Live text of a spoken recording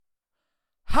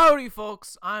Howdy,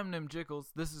 folks. I'm Nim Jickles.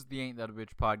 This is the Ain't That a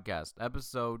Bitch podcast,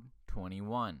 episode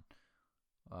 21.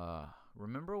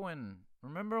 Remember when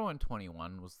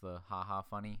 21 was the haha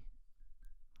funny,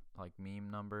 like, meme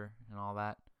number and all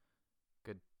that?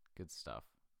 Good stuff.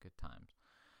 Good times.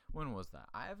 When was that?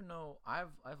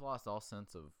 I've lost all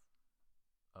sense of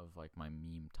like my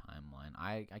meme timeline.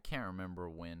 I can't remember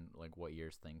what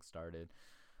years things started.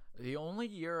 I feel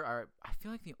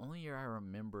like the only year I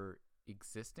remember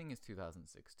existing is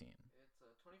 2016. It's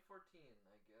 2014,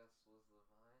 I guess, was the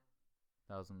Vine.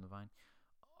 That was in the Vine.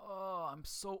 Oh, I'm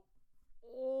so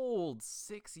old.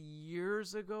 6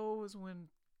 years ago was when...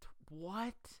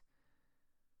 What?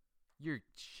 You're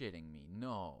shitting me.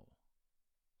 No.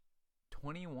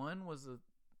 21 was a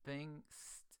thing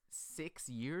 6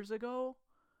 years ago?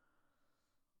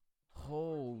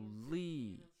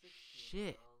 Holy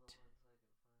shit.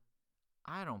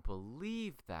 I don't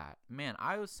believe that. Man,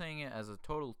 I was saying it as a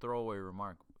total throwaway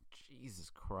remark.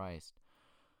 Jesus Christ.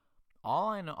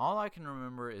 All I can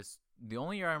remember is, the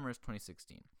only year I remember is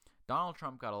 2016. Donald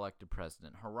Trump got elected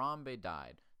president. Harambe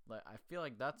died. I feel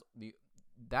like that's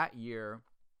that year,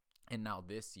 and now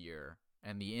this year,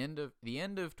 and the end of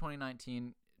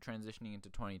 2019 transitioning into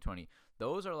 2020.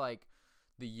 Those are like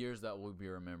the years that will be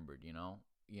remembered, you know?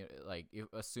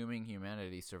 Assuming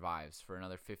humanity survives for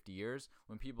another 50 years,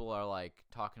 when people are like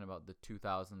talking about the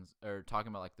 2000s or talking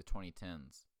about like the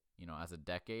 2010s, you know, as a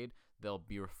decade, they'll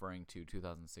be referring to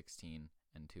 2016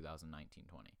 and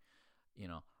 2019-20. You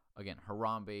know, again,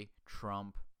 Harambe,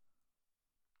 Trump,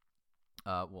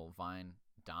 Vine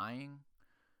dying.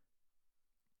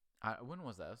 When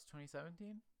was that? It was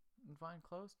 2017 when Vine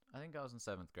closed? I think I was in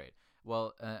 7th grade.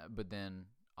 Well, but then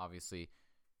obviously,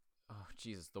 oh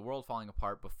Jesus, the world falling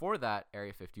apart. Before that,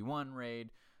 Area 51 raid,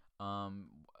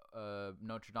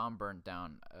 Notre Dame burnt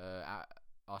down,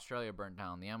 Australia burnt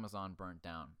down, the Amazon burnt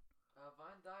down.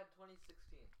 Vine died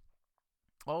 2016.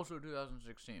 Also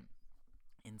 2016.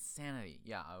 Insanity.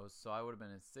 Yeah, I would have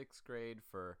been in 6th grade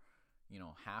for,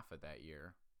 half of that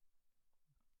year.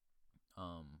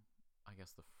 I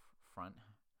guess the front.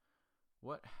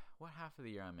 What half of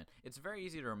the year I'm in? It's very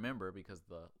easy to remember because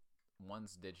the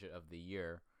ones digit of the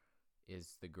year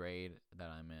is the grade that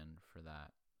I'm in for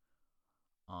that.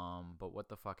 But what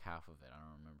the fuck half of it? I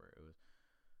don't remember. It was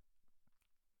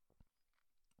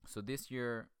so this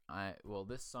year.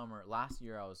 Last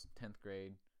year I was 10th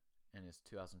grade, and it's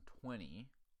 2020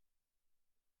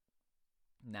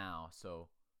 now. So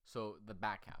the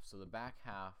back half. So the back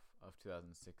half of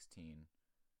 2016.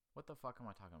 What the fuck am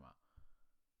I talking about?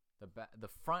 The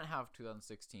front half of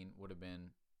 2016 would have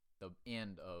been the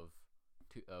end of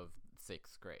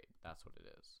 6th grade. That's what it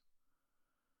is.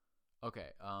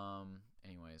 Okay.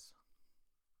 Anyways,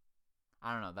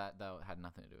 I don't know. That had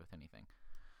nothing to do with anything.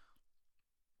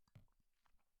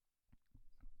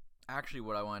 Actually,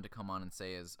 what I wanted to come on and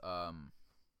say is,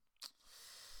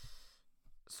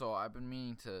 so I've been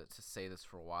meaning to say this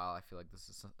for a while. I feel like this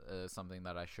is something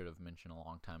that I should have mentioned a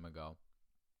long time ago.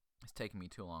 It's taken me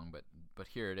too long, but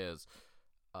here it is.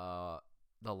 The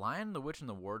Lion, the Witch, and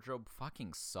the Wardrobe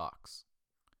fucking sucks.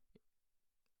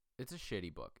 It's a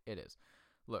shitty book. It is.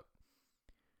 Look,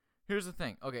 here's the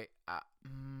thing. Okay, how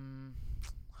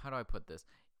do I put this?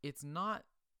 It's not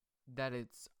that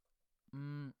it's...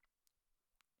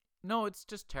 no, it's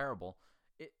just terrible.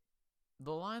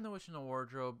 The Lion, the Witch, and the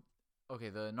Wardrobe... Okay,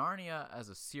 the Narnia as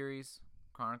a series,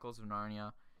 Chronicles of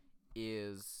Narnia,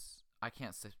 is... I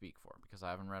can't speak for because I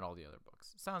haven't read all the other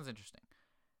books. It sounds interesting.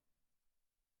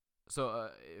 So,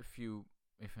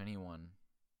 if anyone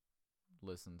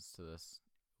listens to this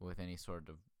with any sort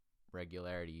of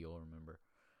regularity, you'll remember.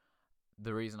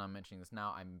 The reason I'm mentioning this now,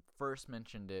 I first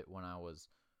mentioned it when I was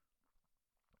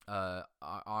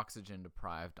oxygen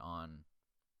deprived on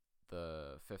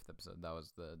the 5th episode. That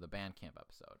was the band camp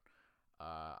episode.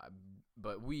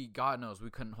 But God knows,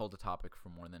 we couldn't hold a topic for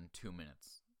more than 2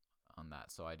 minutes on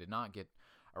that. So I did not get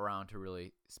around to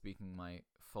really speaking my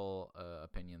full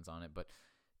opinions on it. But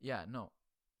yeah, no.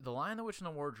 The Lion, the Witch, and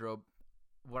the Wardrobe,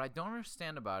 what I don't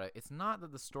understand about it, it's not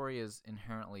that the story is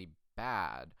inherently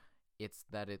bad. It's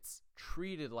that it's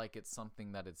treated like it's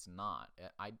something that it's not.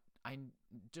 I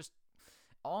just,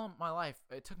 all my life,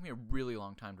 it took me a really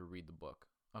long time to read the book.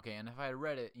 Okay, and if I had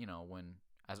read it, when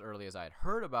as early as I had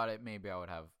heard about it, maybe I would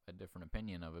have a different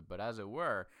opinion of it. But as it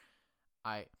were,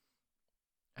 I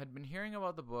had been hearing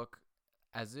about the book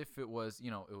as if it was,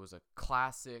 it was a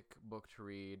classic book to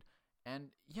read. And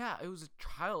yeah, it was a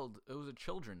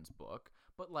children's book,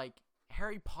 but like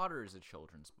Harry Potter is a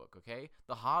children's book, okay?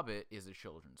 The Hobbit is a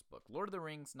children's book. Lord of the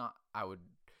Rings, not, I would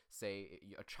say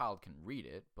a child can read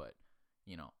it, but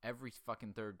every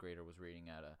fucking third grader was reading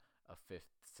at a 5th,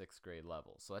 6th grade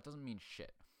level. So that doesn't mean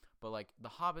shit. But like The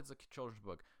Hobbit's a children's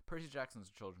book. Percy Jackson's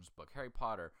a children's book. Harry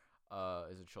Potter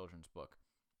is a children's book.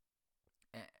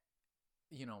 And,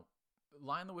 you know,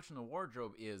 Lion, the Witch, and the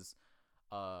Wardrobe is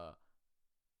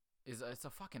it's a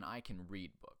fucking I can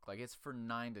read book. Like it's for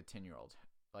 9 to 10-year-olds.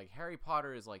 Like Harry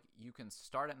Potter is like you can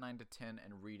start at 9 to 10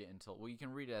 and read it until, well, you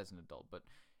can read it as an adult, but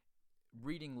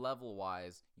reading level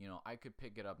wise, you know, I could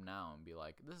pick it up now and be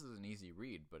like, this is an easy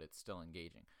read, but it's still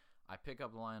engaging. I pick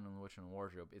up The Lion and the Witch and the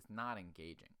Wardrobe, it's not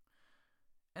engaging.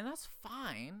 And that's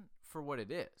fine for what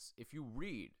it is. If you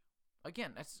read,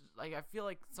 again, it's like I feel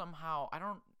like somehow I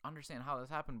don't understand how this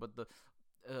happened, but the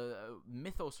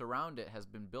mythos around it has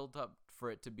been built up for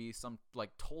it to be some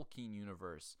like Tolkien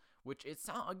universe, which it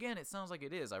sounds like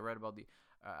it is. I read about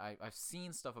I've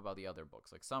seen stuff about the other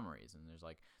books, like summaries, and there's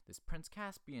like this Prince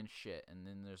Caspian shit, and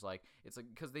then there's like, it's like,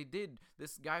 because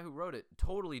this guy who wrote it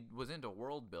totally was into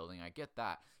world building. I get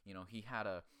that, you know, he had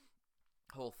a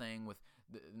whole thing with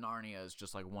Narnia is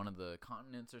just like one of the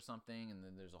continents or something, and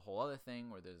then there's a whole other thing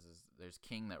where there's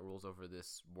king that rules over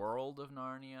this world of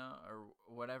Narnia or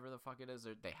whatever the fuck it is.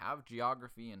 They have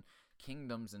geography and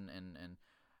kingdoms and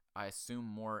I assume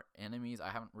more enemies. I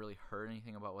haven't really heard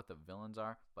anything about what the villains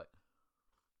are, but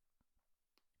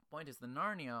point is the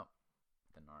Lion,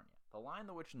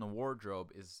 the Witch, and the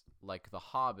Wardrobe is like the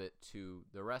Hobbit to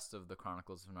the rest of the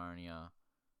Chronicles of Narnia.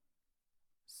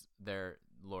 They're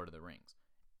Lord of the Rings.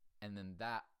 And then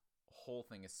that whole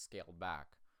thing is scaled back,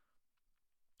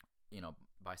 you know,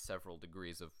 by several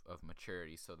degrees of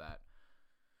maturity, so that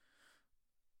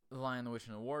The Lion, the Witch,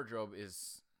 and the Wardrobe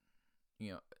is,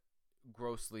 you know,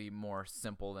 grossly more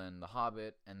simple than The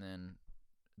Hobbit, and then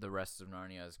the rest of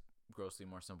Narnia is grossly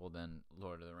more simple than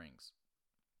Lord of the Rings.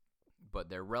 But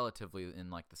they're relatively in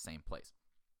like the same place.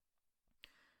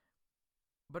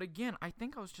 But again, I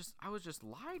think I was just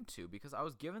lied to, because I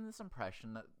was given this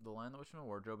impression that The Lion, the Witch, and the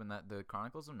Wardrobe and that the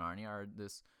Chronicles of Narnia are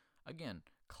this, again,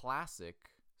 classic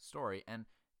story. And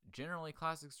generally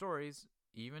classic stories,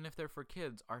 even if they're for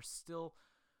kids, are still,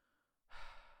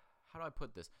 how do I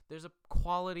put this? There's a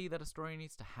quality that a story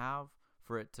needs to have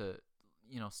for it to,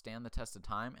 you know, stand the test of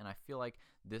time. And I feel like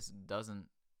this doesn't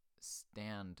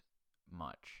stand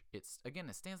much. It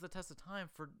stands the test of time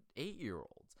for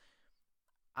 8-year-olds.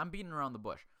 I'm beating around the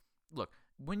bush. Look,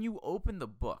 when you open the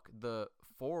book, the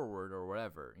foreword or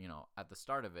whatever, you know, at the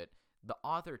start of it, the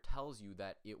author tells you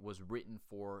that it was written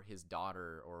for his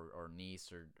daughter or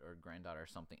niece or granddaughter or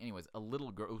something. Anyways, a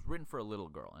little girl. It was written for a little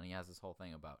girl, and he has this whole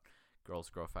thing about girls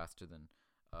grow faster than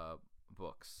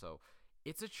books. So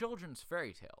it's a children's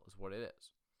fairy tale is what it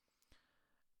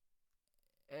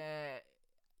is.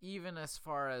 Even as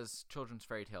far as children's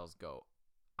fairy tales go,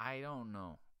 I don't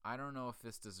know. I don't know if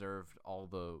this deserved all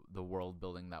the world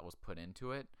building that was put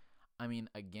into it. I mean,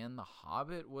 again, The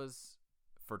Hobbit was,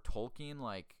 for Tolkien,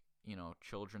 like, you know,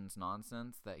 children's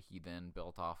nonsense that he then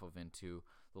built off of into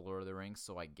The Lord of the Rings.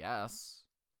 So I guess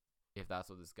if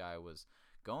that's what this guy was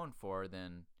going for,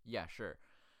 then yeah, sure.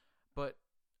 But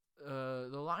The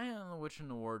Lion and the Witch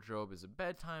and the Wardrobe is a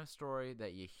bedtime story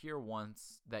that you hear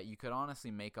once, that you could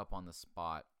honestly make up on the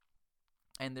spot.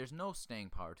 And there's no staying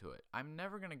power to it. I'm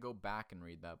never going to go back and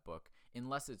read that book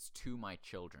unless it's to my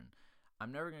children.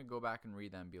 I'm never going to go back and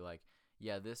read that and be like,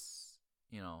 yeah, this,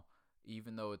 you know,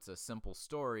 even though it's a simple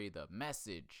story, the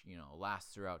message, you know,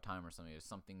 lasts throughout time or something. It's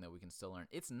something that we can still learn.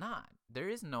 It's not. There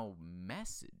is no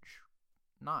message.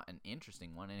 Not an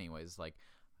interesting one anyways. Like,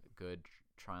 good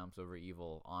triumphs over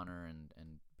evil, honor, and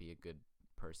be a good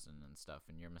person and stuff.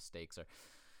 And your mistakes are...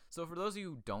 So for those of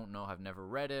you who don't know, have never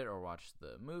read it or watched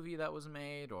the movie that was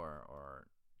made or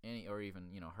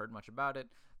even, you know, heard much about it,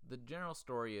 the general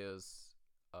story is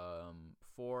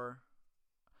aren't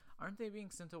they being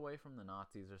sent away from the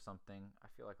Nazis or something? I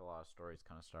feel like a lot of stories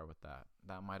kind of start with that.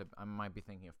 I might be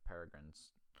thinking of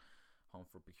Peregrine's Home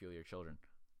for Peculiar Children.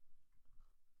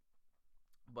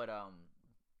 But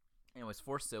anyways,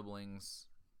 4 siblings,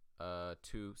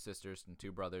 2 sisters and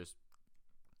 2 brothers,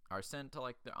 are sent to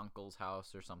like their uncle's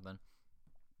house or something,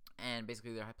 and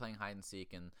basically they're playing hide and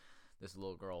seek, and this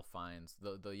little girl finds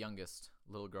the youngest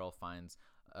little girl finds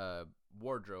a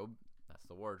wardrobe. That's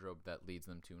the wardrobe that leads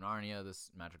them to Narnia,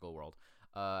 this magical world.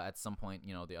 At some point,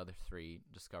 you know, the other 3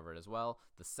 discover it as well.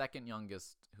 The second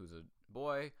youngest, who's a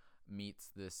boy, meets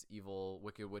this evil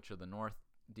Wicked Witch of the North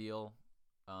deal,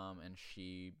 and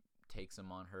she takes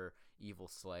him on her evil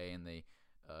sleigh, and they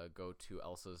go to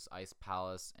Elsa's ice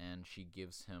palace, and she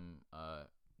gives him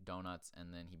donuts,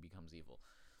 and then he becomes evil.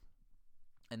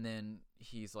 And then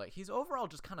he's overall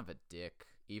just kind of a dick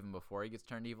even before he gets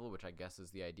turned evil, which I guess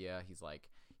is the idea. He's like,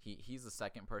 he's the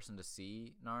second person to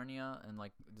see Narnia and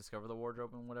like discover the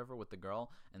wardrobe and whatever with the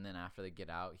girl, and then after they get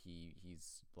out,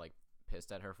 he's like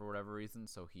pissed at her for whatever reason,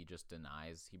 so he just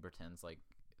denies. He pretends like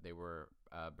they were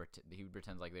he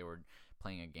pretends like they were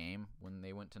playing a game when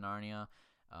they went to Narnia.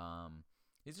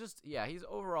 He's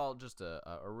overall just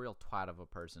a real twat of a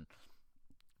person.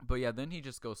 But yeah, then he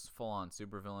just goes full on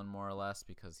supervillain more or less,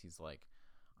 because he's like,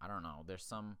 I don't know,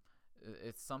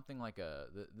 it's something like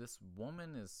this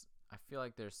woman is, I feel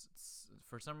like there's,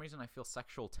 for some reason I feel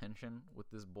sexual tension with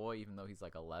this boy, even though he's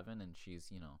like 11 and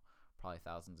she's, probably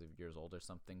thousands of years old or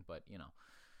something, but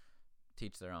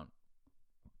teach their own.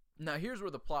 Now here's where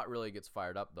the plot really gets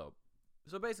fired up though.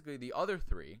 So basically the other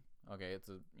three, okay, it's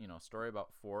a story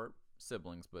about 4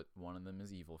 siblings, but one of them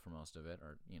is evil for most of it,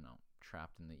 or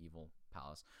trapped in the evil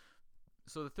palace.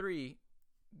 So the 3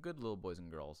 good little boys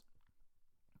and girls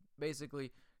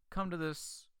basically come to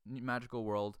this magical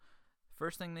world.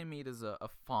 First thing they meet is a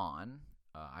faun.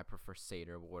 I prefer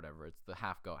satyr, but whatever. It's the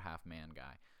half goat, half man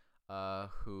guy.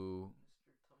 Who?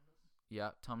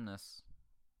 Mr. Tumnus?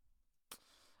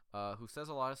 Yeah, Tumnus. Who says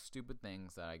a lot of stupid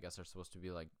things that I guess are supposed to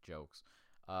be like jokes.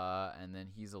 And then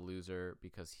he's a loser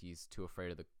because he's too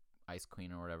afraid of the Ice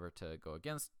Queen or whatever to go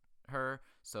against her.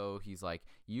 So he's like,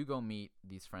 you go meet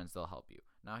these friends, they'll help you.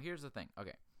 Now here's the thing.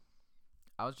 Okay.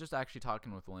 I was just actually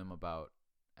talking with William about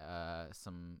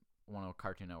one of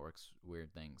Cartoon Network's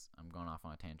weird things. I'm going off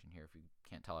on a tangent here if you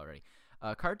can't tell already.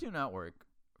 Cartoon Network,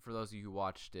 for those of you who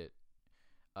watched it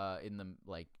in the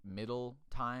like middle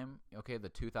time, okay, the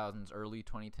 2000s, early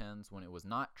 2010s, when it was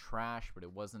not trash, but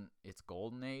it wasn't its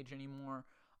golden age anymore.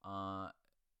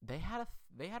 They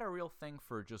had a real thing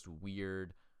for just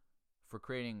weird, for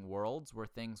creating worlds where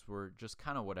things were just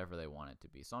kind of whatever they wanted to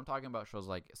be. So I'm talking about shows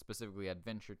like specifically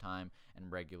Adventure Time and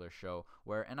Regular Show,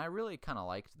 and I really kind of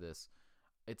liked this.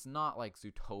 It's not like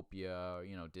Zootopia,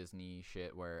 Disney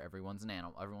shit where everyone's an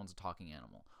animal, everyone's a talking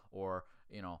animal, or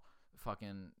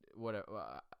fucking whatever.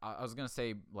 I was gonna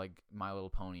say like My Little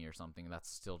Pony or something. That's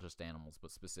still just animals,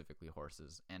 but specifically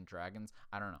horses and dragons.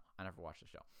 I don't know. I never watched the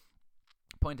show.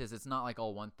 Point is, it's not like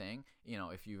all one thing.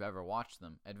 If you've ever watched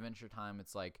them, Adventure Time,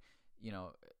 it's like,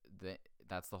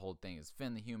 that's the whole thing, is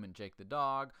Finn the human, Jake the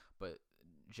dog, but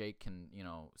Jake can,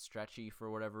 stretchy for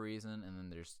whatever reason, and then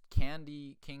there's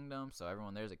Candy Kingdom, so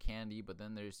everyone there's a candy, but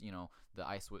then there's, the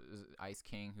Ice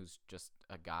King, who's just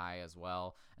a guy as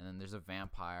well, and then there's a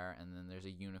vampire, and then there's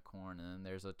a unicorn, and then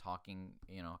there's a talking,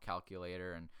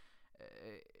 calculator, and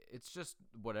it's just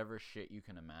whatever shit you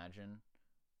can imagine.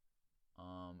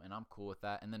 And I'm cool with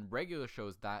that. And then Regular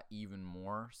Shows that even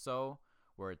more so,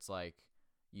 where it's like,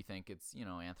 you think it's,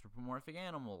 anthropomorphic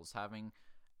animals having,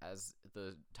 as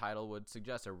the title would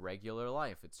suggest, a regular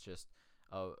life. It's just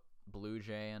a blue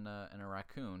jay and a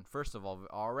raccoon. First of all,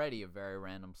 already a very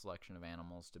random selection of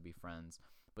animals to be friends.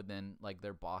 But then, like,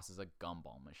 their boss is a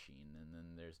gumball machine. And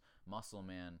then there's Muscle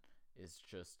Man is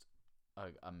just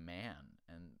a man.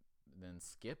 And then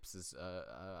Skips is,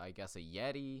 I guess, a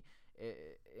Yeti.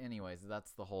 Anyways,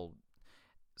 that's the whole.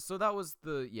 So that was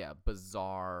the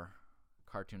bizarre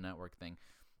Cartoon Network thing.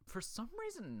 For some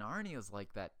reason, Narnia's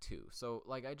like that too. So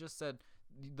like I just said,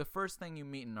 the first thing you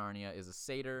meet in Narnia is a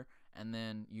satyr, and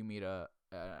then you meet an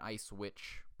ice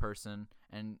witch person,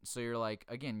 and so you're like,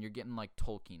 again, you're getting like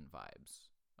Tolkien vibes.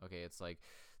 Okay, it's like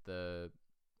Tolkien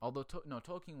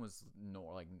was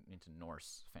like into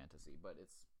Norse fantasy, but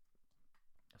it's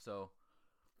so.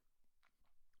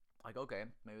 Like, okay,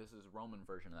 maybe this is a Roman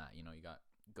version of that. You got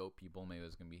goat people. Maybe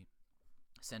it's going to be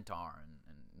centaur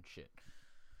and shit.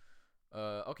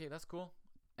 Okay, that's cool.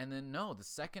 And then, no, the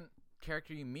second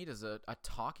character you meet is a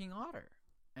talking otter.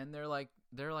 And they're like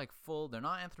full, they're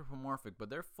not anthropomorphic,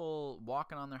 but they're full,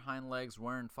 walking on their hind legs,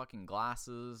 wearing fucking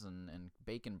glasses and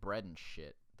baking bread and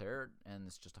shit. And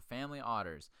it's just a family of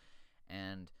otters.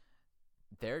 And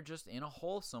they're just in a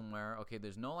hole somewhere. Okay,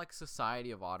 there's no like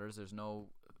society of otters. There's no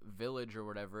village or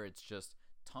whatever. It's just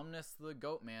Tumnus the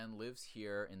goat man lives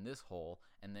here in this hole,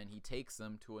 and then he takes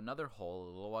them to another hole a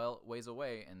little ways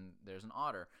away, and there's an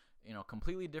otter,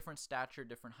 completely different stature,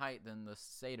 different height than the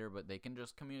satyr, but they can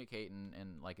just communicate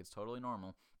and like it's totally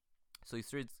normal. So these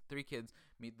three kids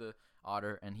meet the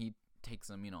otter, and he takes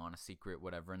them on a secret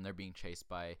whatever, and they're being chased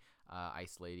by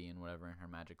Ice Lady and whatever in her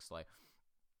magic sleigh.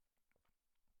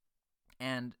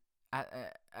 And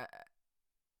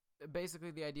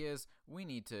basically the idea is, we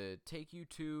need to take you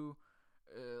to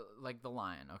like the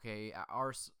lion, okay?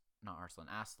 Aslan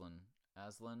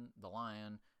the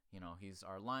lion, he's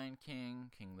our lion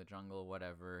king of the jungle,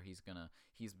 whatever.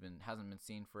 Hasn't been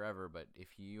seen forever, but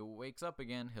if he wakes up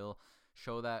again, he'll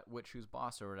show that witch who's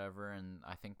boss or whatever. And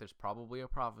I think there's probably a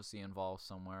prophecy involved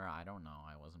somewhere. I don't know,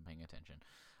 I wasn't paying attention.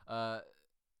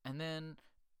 And then,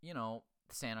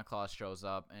 Santa Claus shows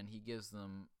up and he gives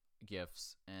them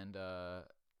gifts, and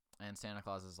Santa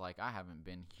Claus is like, I haven't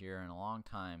been here in a long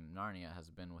time. Narnia has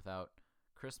been without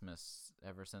Christmas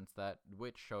ever since that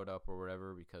witch showed up or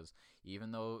whatever, because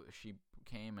even though she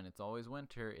came and it's always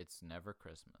winter, it's never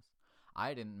Christmas.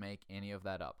 I didn't make any of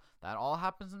that up. That all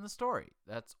happens in the story.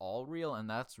 That's all real, and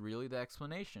that's really the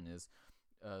explanation is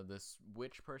this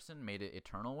witch person made it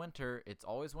eternal winter. It's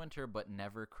always winter, but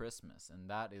never Christmas, and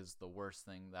that is the worst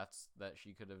thing that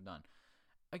she could have done.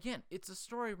 Again, it's a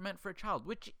story meant for a child,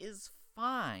 which is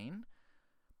fine,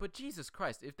 but Jesus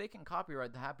Christ, if they can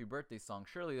copyright the Happy Birthday song,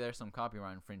 surely there's some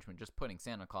copyright infringement just putting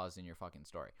Santa Claus in your fucking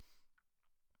story.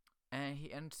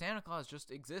 And Santa Claus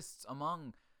just exists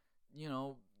among,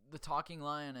 the talking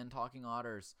lion and talking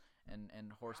otters and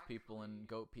horse people and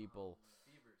goat people.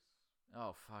 Beavers.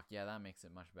 Oh, fuck, yeah, that makes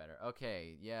it much better.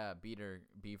 Okay, yeah, beaver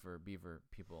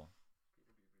people.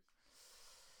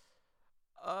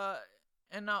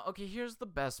 And now, okay, here's the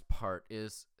best part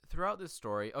is throughout this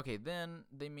story, okay, then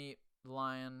they meet the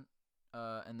lion,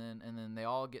 and then they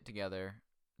all get together.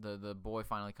 The boy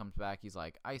finally comes back. He's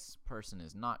like, ice person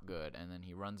is not good, and then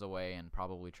he runs away and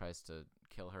probably tries to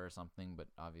kill her or something, but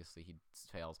obviously he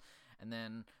fails. And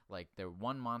then, like, the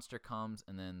one monster comes,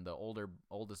 and then the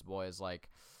oldest boy is like,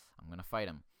 I'm gonna fight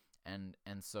him. And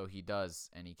so he does,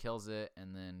 and he kills it,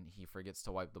 and then he forgets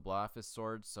to wipe the blood off his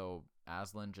sword, so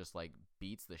Aslan just, like,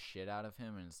 beats the shit out of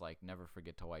him, and it's like, never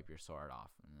forget to wipe your sword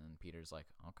off. And then Peter's like,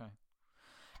 okay.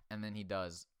 And then he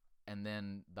does, and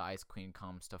then the Ice Queen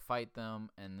comes to fight them,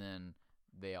 and then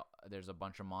there's a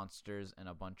bunch of monsters and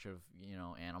a bunch of,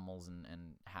 animals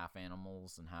and half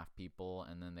animals and half people,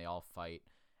 and then they all fight,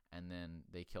 and then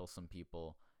they kill some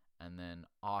people, and then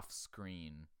off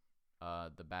screen,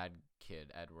 the bad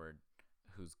kid, Edward,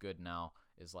 who's good now,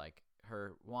 is like,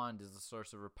 her wand is the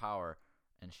source of her power,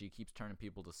 and she keeps turning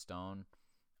people to stone.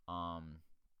 And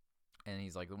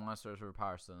he's like, the wand is the source of her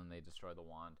power, so then they destroy the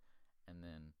wand and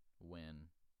then win.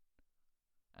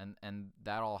 And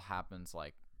that all happens,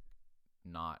 like,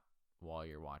 not while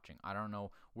you're watching. I don't know.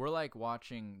 We're like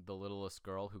watching the littlest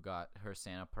girl who got her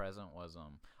Santa present was,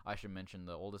 I should mention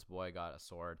the oldest boy got a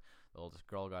sword, the oldest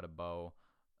girl got a bow,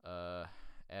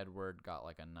 Edward got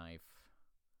like a knife,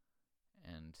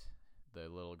 and the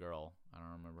little girl, I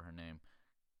don't remember her name,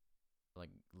 like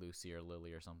Lucy or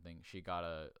Lily or something, she got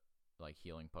a like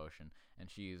healing potion, and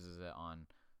she uses it on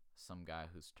some guy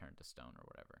who's turned to stone or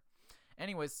whatever.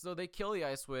 Anyways, so they kill the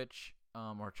Ice Witch,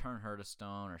 or turn her to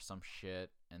stone or some shit,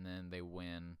 and then they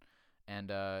win, and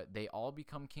they all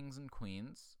become kings and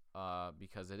queens,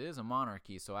 because it is a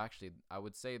monarchy. So actually, I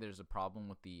would say there's a problem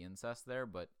with the incest there,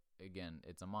 but again,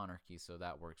 it's a monarchy, so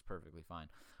that works perfectly fine.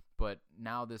 But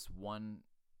now this one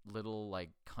little, like,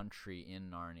 country in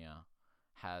Narnia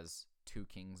has 2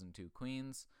 kings and 2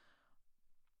 queens.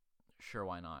 Sure,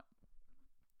 why not?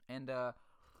 And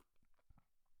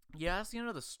yeah, that's the end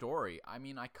of the story. I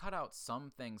mean, I cut out some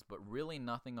things, but really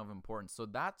nothing of importance. So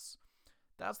that's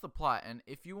the plot. And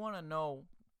if you want to know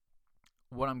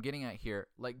what I'm getting at here,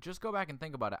 like, just go back and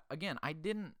think about it. Again, I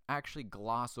didn't actually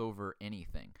gloss over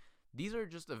anything. These are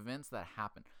just events that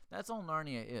happen. That's all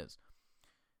Narnia is.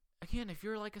 Again, if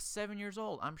you're like a 7 years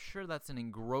old, I'm sure that's an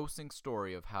engrossing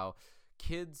story of how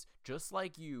kids just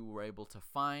like you were able to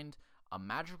find a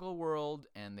magical world,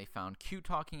 and they found cute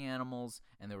talking animals,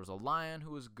 and there was a lion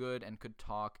who was good and could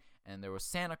talk, and there was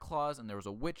Santa Claus, and there was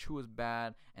a witch who was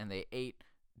bad, and they ate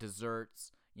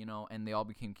desserts, and they all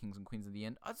became kings and queens at the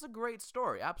end. That's a great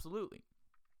story, absolutely.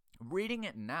 Reading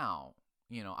it now,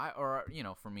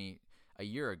 for me, a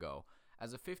year ago,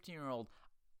 as a 15-year-old,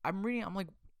 I'm reading, I'm like,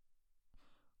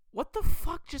 what the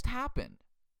fuck just happened?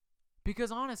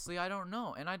 Because honestly, I don't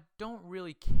know, and I don't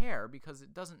really care because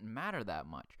it doesn't matter that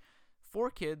much. 4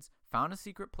 kids found a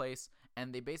secret place,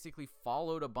 and they basically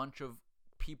followed a bunch of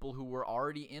people who were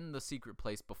already in the secret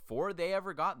place before they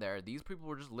ever got there. These people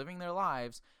were just living their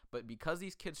lives, but because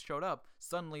these kids showed up,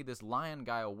 suddenly this lion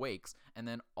guy awakes, and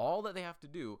then all that they have to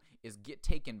do is get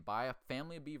taken by a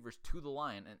family of beavers to the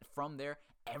lion, and from there,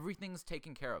 everything's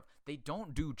taken care of. They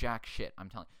don't do jack shit, I'm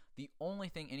telling you. The only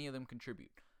thing any of them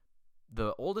contribute.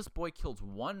 The oldest boy kills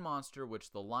one monster,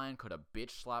 which the lion could have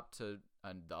bitch slapped to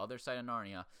the other side of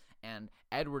Narnia, and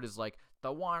Edward is like,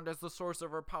 the wand is the source of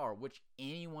her power, which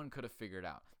anyone could have figured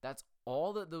out. That's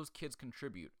all that those kids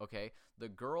contribute, okay? The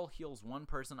girl heals one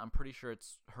person. I'm pretty sure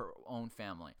it's her own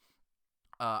family.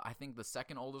 I think the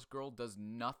second oldest girl does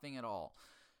nothing at all.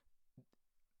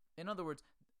 In other words,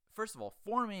 first of all,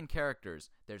 4 main characters,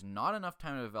 there's not enough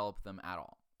time to develop them at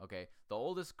all. Okay, the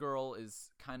oldest girl is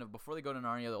kind of, before they go to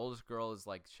Narnia, the oldest girl is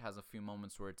like, she has a few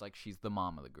moments where it's like she's the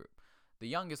mom of the group. The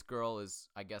youngest girl is,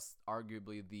 I guess,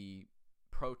 arguably the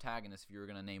protagonist, if you were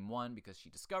going to name one, because she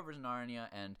discovers Narnia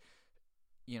and,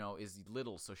 is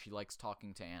little, so she likes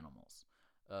talking to animals.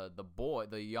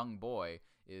 The young boy,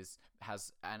 is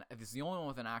the only one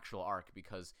with an actual arc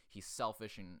because he's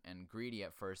selfish and greedy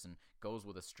at first and goes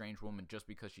with a strange woman just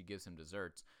because she gives him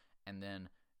desserts, and then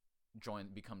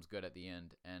becomes good at the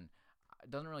end, and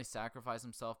doesn't really sacrifice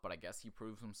himself, but I guess he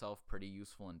proves himself pretty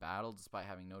useful in battle despite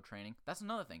having no training. That's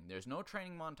another thing. There's no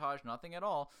training montage, nothing at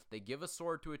all. They give a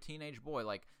sword to a teenage boy,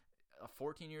 like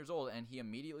 14 years old, and he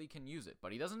immediately can use it,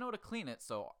 but he doesn't know how to clean it,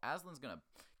 so Aslan's gonna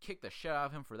kick the shit out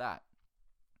of him for that.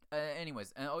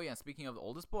 Anyways, and speaking of the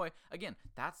oldest boy, again,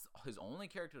 that's his only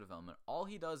character development. All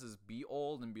he does is be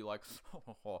old and be like,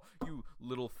 you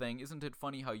little thing, isn't it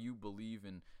funny how you believe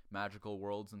in magical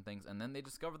worlds and things? And then they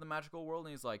discover the magical world,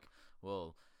 and he's like,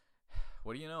 well,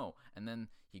 what do you know? And then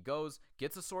he goes,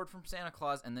 gets a sword from Santa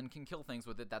Claus, and then can kill things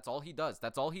with it. That's all he does.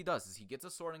 That's all he does, is he gets a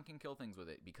sword and can kill things with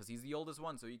it, because he's the oldest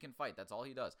one, so he can fight. That's all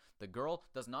he does. The girl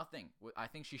does nothing. I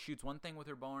think she shoots one thing with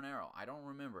her bow and arrow. I don't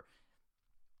remember.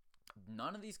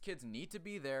 None of these kids need to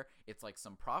be there. It's like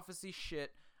some prophecy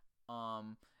shit.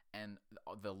 And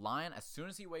the lion, as soon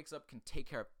as he wakes up, can take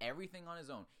care of everything on his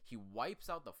own. He wipes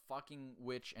out the fucking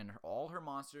witch and all her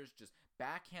monsters, just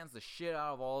backhands the shit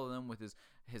out of all of them with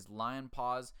his lion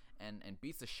paws, and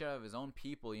beats the shit out of his own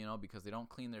people, because they don't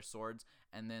clean their swords,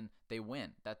 and then they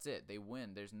win. That's it. They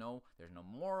win. There's no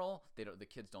moral. The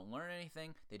kids don't learn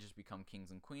anything. They just become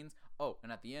kings and queens. Oh,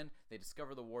 and at the end, they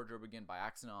discover the wardrobe again by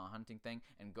accident on a hunting thing,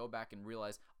 and go back and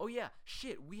realize, oh yeah,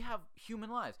 shit, we have human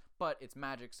lives, but it's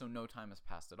magic, so no time has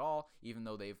passed at all, even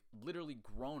though they've literally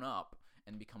grown up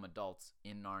and become adults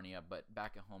in Narnia, but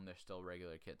back at home, they're still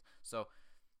regular kids. So,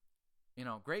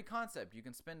 great concept. You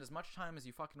can spend as much time as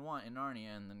you fucking want in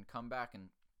Narnia and then come back in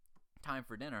time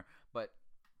for dinner. But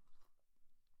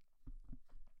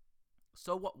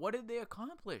so what did they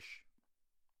accomplish?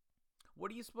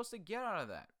 What are you supposed to get out of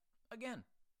that? Again,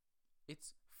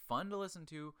 it's fun to listen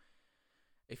to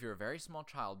if you're a very small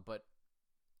child, but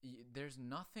there's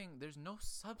no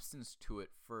substance to it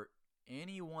for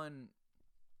anyone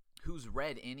who's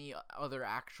read any other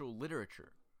actual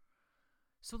literature.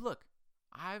 So look,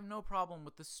 I have no problem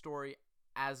with the story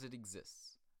as it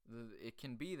exists. It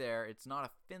can be there. It's not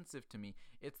offensive to me.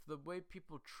 It's the way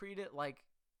people treat it like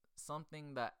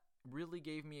something that really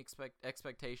gave me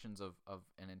expectations of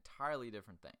an entirely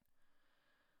different thing.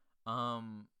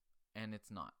 And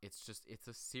it's not. It's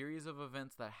a series of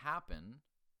events that happen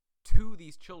to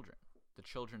these children. The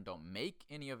children don't make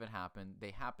any of it happen.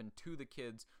 They happen to the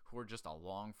kids who are just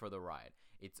along for the ride.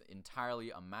 It's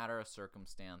entirely a matter of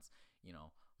circumstance,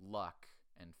 luck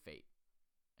and fate,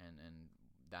 and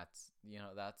that's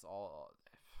that's all.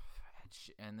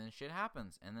 And then shit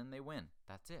happens, and then they win.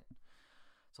 That's it.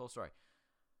 It's the whole story.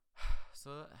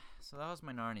 So that was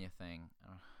my Narnia thing.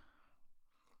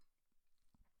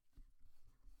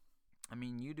 I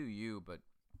mean, you do you, but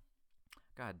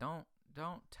God, don't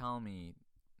tell me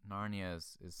Narnia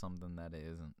is something that it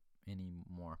isn't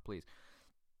anymore, please.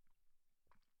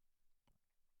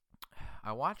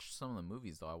 I watched some of the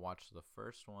movies, though. I watched the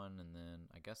first one, and then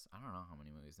I guess, I don't know how many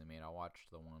movies they made. I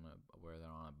watched the one where they're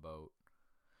on a boat.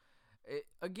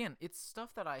 Again, it's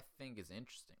stuff that I think is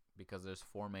interesting, because there's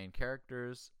 4 main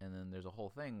characters, and then there's a whole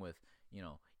thing with,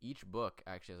 each book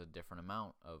actually has a different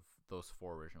amount of those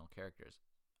 4 original characters.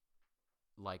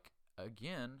 Like,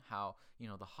 again, how,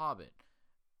 The Hobbit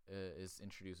is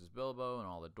introduces Bilbo and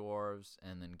all the dwarves,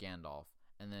 and then Gandalf.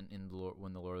 And then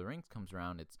when the Lord of the Rings comes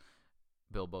around, it's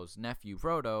Bilbo's nephew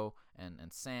Frodo and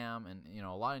Sam, and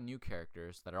a lot of new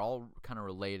characters that are all kind of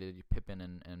related. Pippin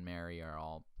and Merry are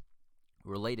all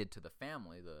related to the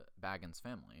family, the Baggins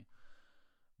family.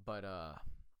 But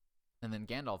and then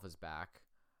Gandalf is back,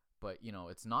 but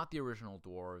it's not the original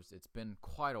dwarves. It's been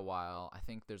quite a while. I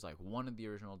think there's like one of the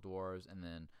original dwarves, and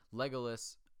then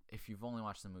Legolas. If you've only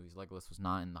watched the movies, Legolas was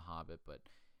not in The Hobbit, but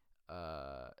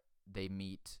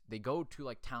they go to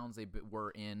like towns they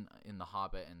were in The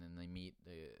Hobbit, and then they meet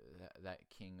that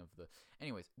king of the.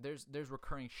 Anyways, there's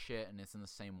recurring shit, and it's in the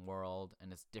same world,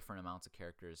 and it's different amounts of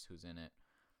characters who's in it,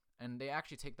 and they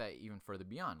actually take that even further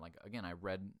beyond. Like, again, I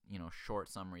read short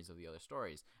summaries of the other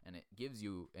stories, and it gives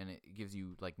you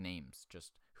like names,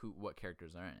 just what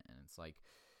characters are in it, and it's like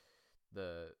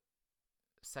the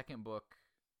second book.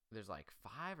 There's like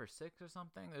 5 or 6 or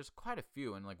something. There's quite a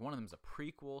few, and like one of them is a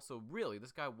prequel. So really,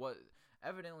 this guy wrote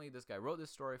this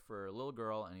story for a little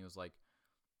girl, and he was like,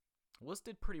 well, this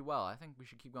did pretty well. I think we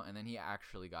should keep going. And then he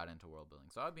actually got into world building.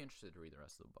 So I'd be interested to read the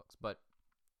rest of the books, but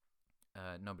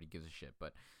nobody gives a shit.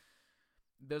 But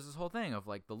there's this whole thing of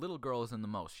like the little girl is in the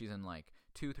most. She's in like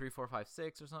 2, 3, 4, 5,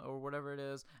 6 or something, or whatever it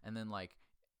is, and then like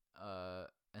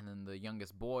and then the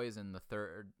youngest boy is in the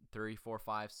third 3, 4,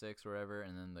 5, 6 or whatever,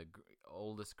 and then the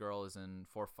oldest girl is in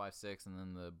 4, 5, 6, and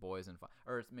then the boys in 5,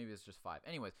 or maybe it's just 5.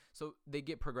 Anyways, so they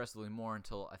get progressively more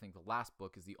until I think the last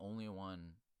book is the only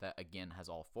one that again has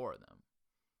all 4 of them,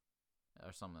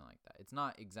 or something like that. It's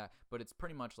not exact, but it's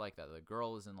pretty much like that. The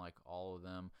girl is in like all of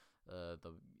them.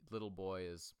 The little boy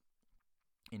is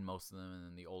in most of them, and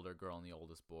then the older girl and the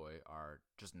oldest boy are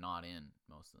just not in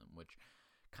most of them, which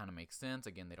kind of makes sense.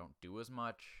 Again, they don't do as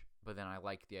much, but then I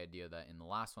like the idea that in the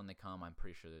last one they come, I'm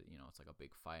pretty sure that, you know, it's like a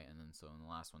big fight, and then so in the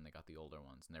last one they got the older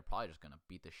ones, and they're probably just gonna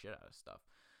beat the shit out of stuff,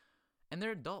 and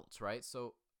they're adults, right?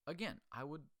 So again, I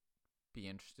would be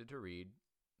interested to read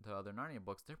the other Narnia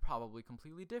books. They're probably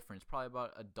completely different. It's probably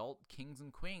about adult kings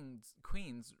and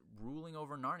queens ruling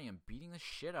over Narnia and beating the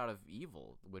shit out of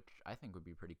evil, which I think would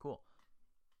be pretty cool.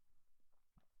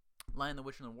 Lion, the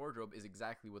Witch, and the Wardrobe is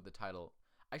exactly what the title.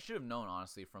 I should have known,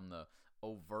 honestly, from the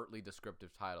overtly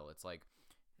descriptive title. It's like,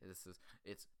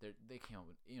 they came up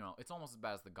with, you know, it's almost as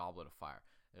bad as the Goblet of Fire.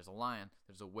 There's a lion,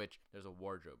 there's a witch, there's a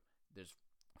wardrobe. There's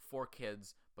 4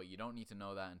 kids, but you don't need to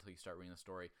know that until you start reading the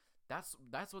story. That's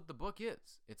what the book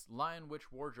is. It's Lion,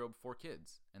 Witch, Wardrobe, 4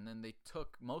 kids. And then they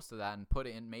took most of that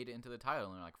and made it into the title,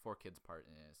 and they're like, 4 kids part.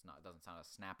 It doesn't sound as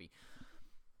snappy.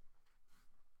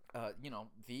 You know,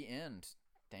 the end.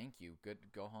 Thank you. Good.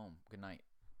 Go home. Good night.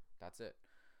 That's it.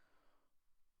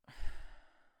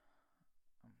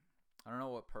 I don't know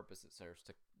what purpose it serves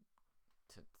to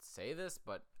say this,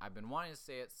 but I've been wanting to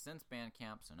say it since band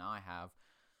camp, so now I have.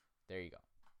 There you go.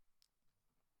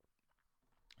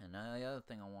 And the other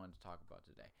thing I wanted to talk about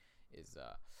today is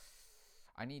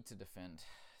I need to defend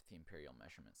the Imperial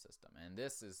measurement system, and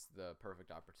this is the perfect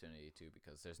opportunity to,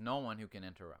 because there's no one who can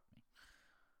interrupt me.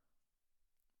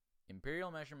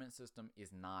 Imperial measurement system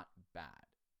is not bad.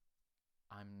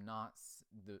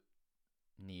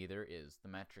 Neither is the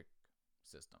metric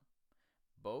system.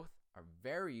 Both are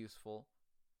very useful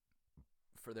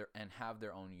and have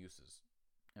their own uses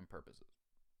and purposes.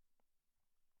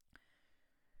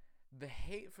 The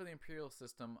hate for the Imperial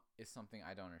system is something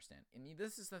I don't understand. And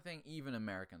this is the thing, even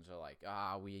Americans are like,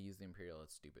 we use the Imperial,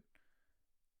 it's stupid.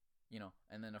 You know,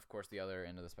 and then of course the other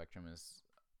end of the spectrum is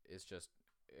just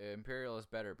Imperial is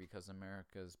better because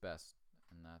America is best,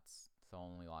 and that's the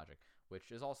only logic,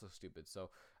 which is also stupid. So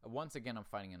once again, I'm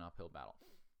fighting an uphill battle.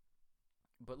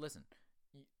 But listen,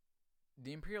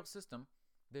 the Imperial system,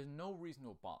 there's no reason to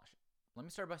abolish it. Let me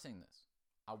start by saying this: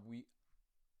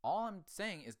 all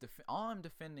I'm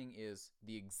defending is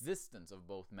the existence of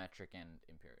both metric and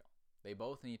Imperial. They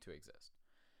both need to exist.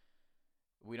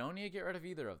 We don't need to get rid of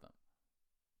either of them.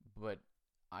 But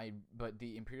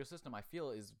the Imperial system, I feel,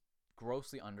 is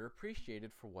grossly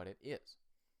underappreciated for what it is,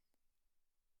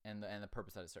 and the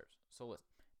purpose that it serves. So listen,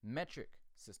 metric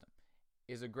system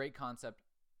is a great concept,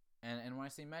 and when I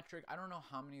say metric, I don't know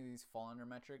how many of these fall under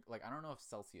metric. Like, I don't know if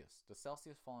does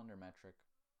Celsius fall under metric?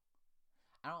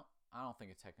 I don't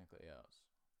think it technically is,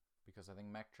 because I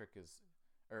think metric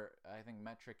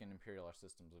and Imperial are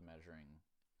systems of measuring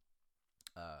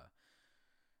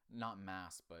not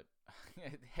mass, but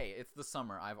hey, it's the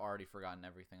summer. I've already forgotten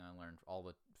everything I learned, all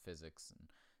the physics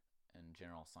and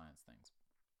general science things.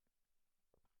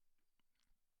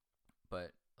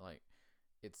 But like,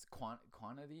 it's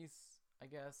quantities, I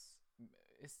guess.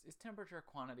 Is temperature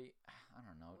quantity? I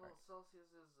don't know. Well,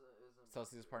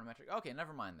 Celsius is part of metric. Okay,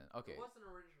 never mind then. Okay. It wasn't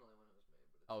originally when it was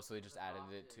made. Oh, so they just added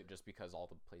it to just because all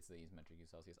the places they use metric use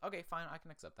Celsius. Okay, fine, I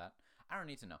can accept that. I don't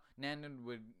need to know. Nandon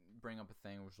would bring up a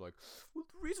thing which was like, well,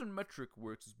 the reason metric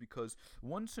works is because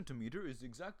 1 centimeter is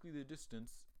exactly the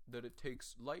distance that it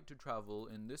takes light to travel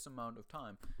in this amount of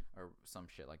time, or some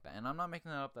shit like that. And I'm not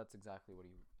making that up. That's exactly what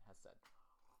he has said.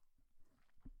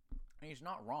 And he's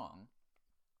not wrong,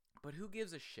 but who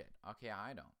gives a shit? Okay,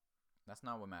 I don't. That's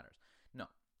not what matters. No.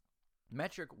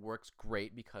 Metric works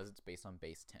great because it's based on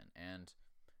base 10. And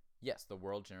yes, the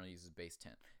world generally uses base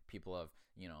 10. People have,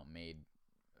 made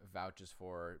vouches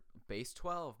for base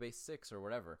 12, base 6, or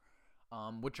whatever,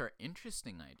 which are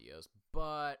interesting ideas.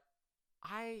 But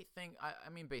I think,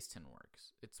 base 10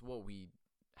 works. It's what we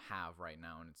have right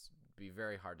now, and it's be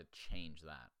very hard to change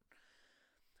that.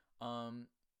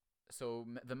 So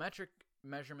the metric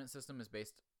measurement system is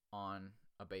based on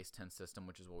a base 10 system,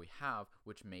 which is what we have,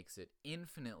 which makes it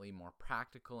infinitely more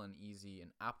practical and easy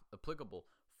and applicable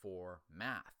for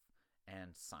math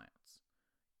and science,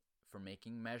 for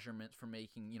making measurements, for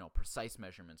making, precise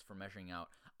measurements, for measuring out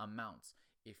amounts.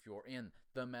 If you're in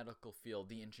the medical field,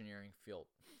 the engineering field,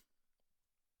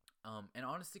 and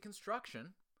honestly,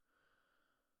 construction,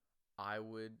 I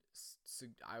would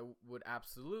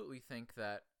absolutely think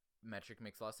that metric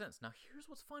makes a lot of sense. Now, here's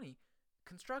what's funny.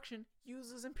 Construction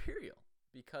uses Imperial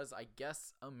because I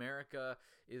guess America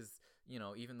is,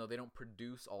 even though they don't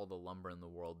produce all the lumber in the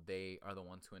world, they are the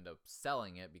ones who end up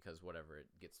selling it because whatever it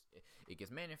gets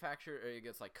manufactured, or it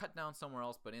gets like cut down somewhere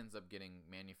else, but ends up getting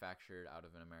manufactured out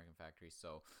of an American factory.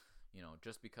 So,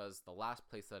 just because the last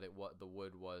place that the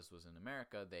wood was in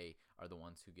America, they are the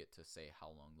ones who get to say how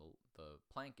long the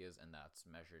plank is, and that's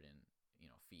measured in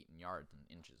feet and yards and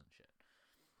inches and shit.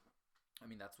 I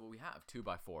mean, that's what we have.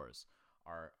 2x4s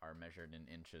are measured in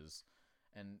inches.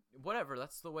 And whatever,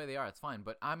 that's the way they are. It's fine.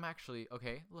 But I'm actually,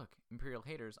 okay, look, Imperial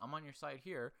haters, I'm on your side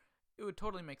here. It would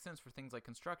totally make sense for things like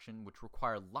construction, which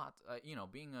require lots,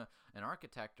 being an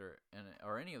architect or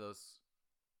any of those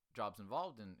jobs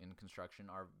involved in construction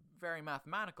are very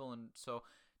mathematical. And so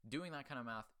doing that kind of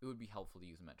math, it would be helpful to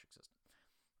use a metric system.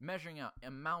 Measuring out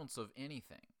amounts of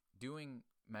anything, doing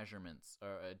measurements,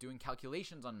 or doing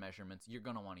calculations on measurements, you're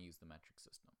going to want to use the metric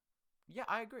system. Yeah,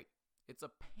 I agree. It's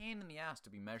a pain in the ass to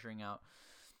be measuring out,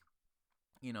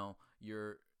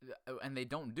 and they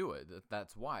don't do it.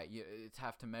 That's why. It's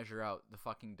have to measure out the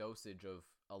fucking dosage of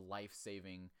a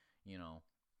life-saving,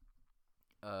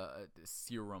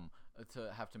 serum,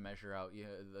 to have to measure out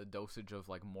the dosage of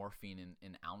like morphine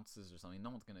in ounces or something.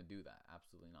 No one's going to do that.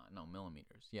 Absolutely not. No,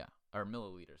 millimeters. Yeah. Or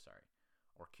milliliters, sorry.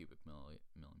 Or cubic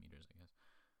millimeters, I guess.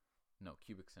 No,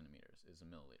 cubic centimeters is a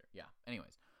milliliter. Yeah.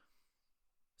 Anyways.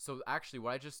 So actually,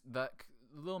 that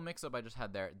little mix-up I just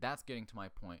had there, that's getting to my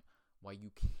point why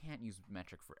you can't use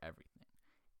metric for everything.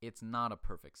 It's not a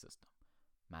perfect system.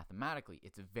 Mathematically,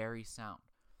 it's very sound.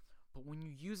 But when you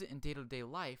use it in day-to-day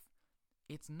life,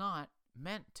 it's not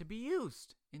meant to be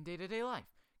used in day-to-day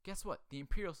life. Guess what? The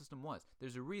Imperial system was.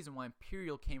 There's a reason why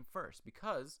Imperial came first,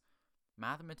 because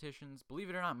mathematicians,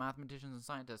 believe it or not, mathematicians and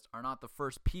scientists are not the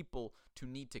first people to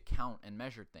need to count and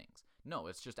measure things. No,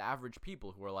 it's just average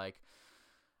people who are like,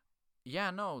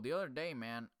 yeah, no, the other day,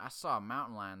 man, I saw a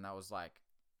mountain lion that was like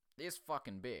this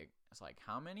fucking big. It's like,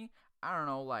 how many? I don't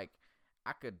know, like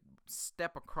I could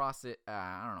step across it,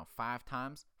 5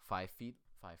 times, 5 feet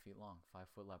long, 5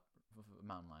 foot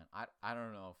mountain lion. I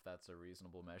don't know if that's a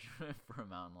reasonable measurement for a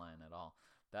mountain lion at all.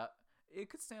 That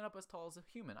it could stand up as tall as a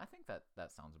human. I think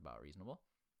that sounds about reasonable.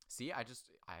 See, I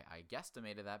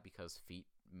guesstimated that because feet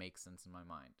make sense in my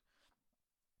mind.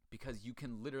 Because you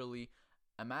can literally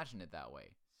imagine it that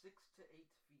way. 6 to 8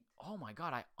 feet. Oh my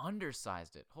god, I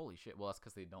undersized it. Holy shit. Well, that's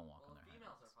because they don't walk on their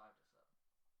females hands. Are 5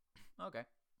 to 7. Okay.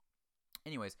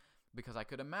 Anyways, because I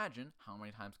could imagine how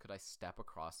many times could I step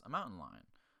across a mountain lion.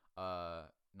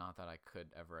 Not that I could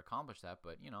ever accomplish that,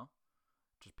 but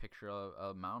just picture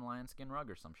a mountain lion skin rug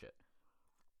or some shit.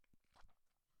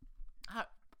 How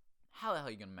the hell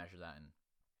are you gonna measure that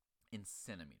in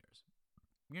centimeters?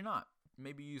 You're not.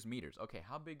 Maybe use meters. Okay,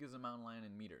 how big is a mountain lion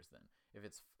in meters then? If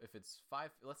it's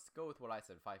 5, let's go with what I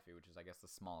said, 5 feet, which is I guess the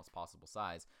smallest possible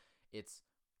size. It's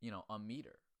a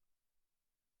meter.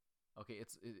 Okay,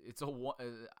 it's a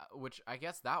which I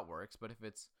guess that works. But if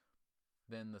it's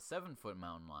then the 7-foot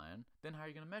mountain lion, then how are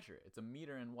you gonna measure it? It's a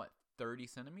meter in what, 30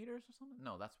 centimeters or something?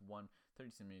 No, that's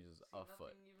 30 centimeters is a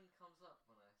foot. Nothing even comes up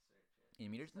when I search it.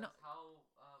 In meters? No. How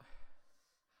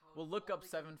Well, look up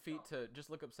 7 feet to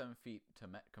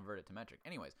convert it to metric.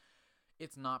 Anyways,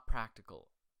 it's not practical.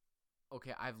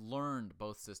 Okay, I've learned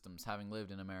both systems having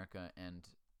lived in America and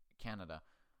Canada.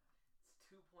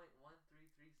 It's 2.1336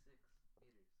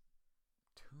 meters.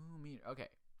 2 meters. Okay,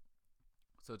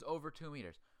 so it's over 2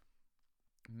 meters.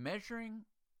 Measuring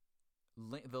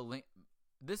the length.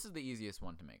 This is the easiest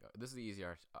one to make. This is the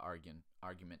easier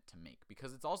argument to make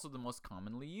because it's also the most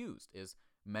commonly used. Is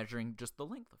measuring just the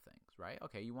length of things, right?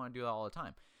 Okay, you want to do that all the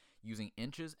time. Using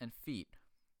inches and feet,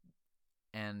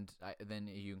 and then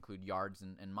you include yards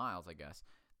and miles, I guess.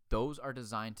 Those are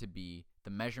designed to be the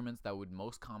measurements that would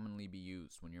most commonly be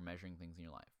used when you're measuring things in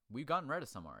your life. We've gotten rid of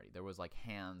some already. There was like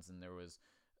hands, and there was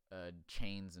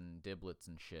chains and diblets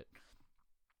and shit.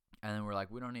 And then we're like,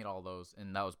 we don't need all those,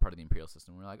 and that was part of the Imperial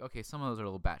system. We're like, okay, some of those are a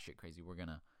little batshit crazy. We're going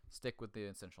to stick with the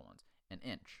essential ones. An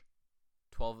inch.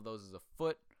 12 of those is a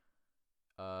foot.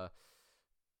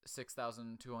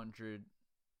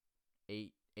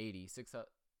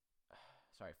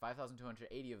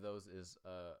 5,280 of those is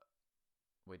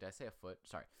wait, did I say a foot?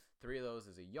 Sorry. 3 of those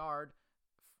is a yard.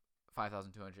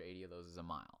 5,280 of those is a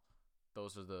mile.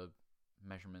 Those are the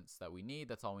measurements that we need.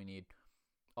 That's all we need.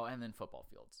 Oh, and then football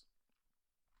fields.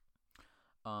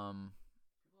 People have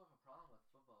a problem with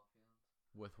football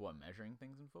fields. With what, measuring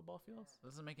things in football fields? Yeah.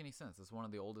 Doesn't make any sense. It's one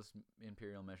of the oldest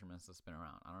Imperial measurements that's been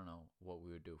around. I don't know what we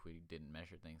would do if we didn't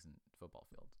measure things in football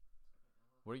fields.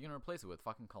 What are you going to replace it with?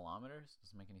 Fucking kilometers?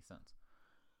 Doesn't make any sense.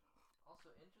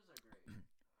 Also, inches are great.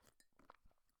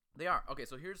 They are. Okay,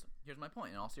 so here's my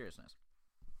point in all seriousness.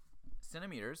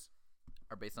 Centimeters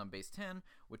are based on base 10,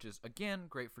 which is, again,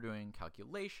 great for doing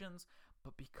calculations,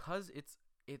 but because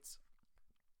it's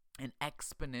an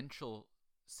exponential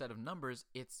set of numbers,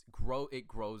 it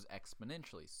grows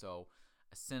exponentially. So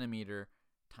a centimeter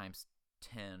times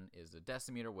 10 is a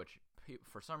decimeter, which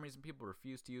for some reason people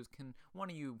refuse to use. Can one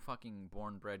of you fucking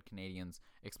born-bred Canadians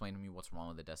explain to me what's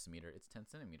wrong with a decimeter? It's 10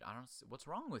 centimeters. I don't see what's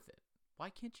wrong with it. Why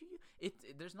can't you?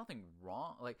 There's nothing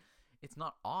wrong. Like, it's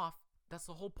not off. That's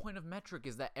the whole point of metric,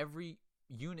 is that every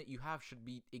unit you have should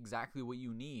be exactly what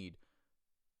you need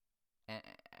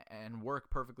and work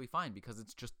perfectly fine, because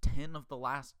it's just 10 of the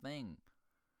last thing.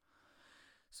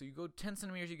 So you go 10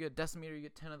 centimeters, you get a decimeter, you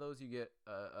get 10 of those, you get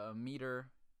a meter,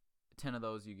 10 of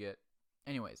those, you get...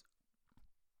 Anyways,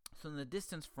 so in the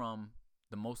distance from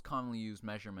the most commonly used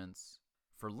measurements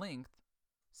for length,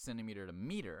 centimeter to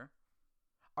meter,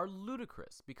 are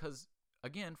ludicrous, because,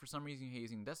 again, for some reason you're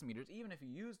using decimeters. Even if you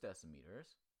use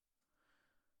decimeters,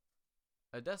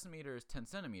 a decimeter is 10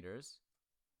 centimeters,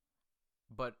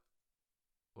 but...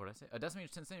 What did I say? A decimeter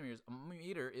is 10 centimeters. A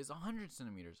meter is 100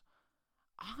 centimeters.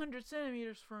 100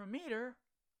 centimeters for a meter?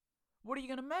 What are you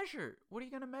going to measure? What are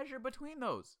you going to measure between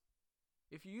those?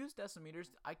 If you use decimeters,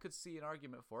 I could see an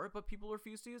argument for it, but people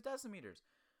refuse to use decimeters.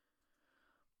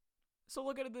 So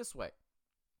look at it this way.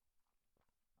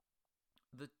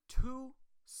 The two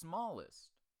smallest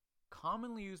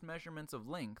commonly used measurements of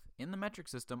length in the metric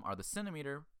system are the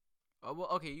centimeter. Well,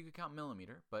 okay, you could count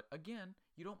millimeter, but again,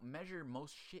 you don't measure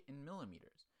most shit in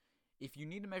millimeters. If you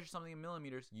need to measure something in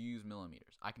millimeters, you use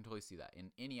millimeters. I can totally see that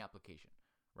in any application,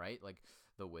 right? Like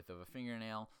the width of a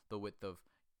fingernail, the width of,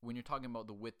 when you're talking about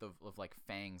the width of like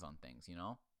fangs on things, you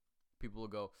know? People will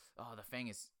go, oh, the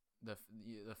fangs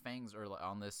are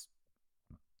on this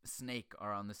snake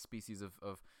or on this species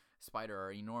of spider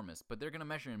are enormous, but they're going to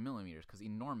measure in millimeters, because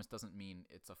enormous doesn't mean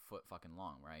it's a foot fucking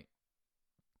long, right?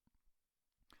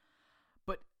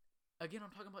 But again,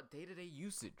 I'm talking about day-to-day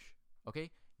usage,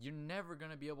 okay? You're never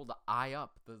going to be able to eye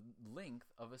up the length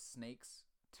of a snake's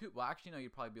tooth. Well, actually, no,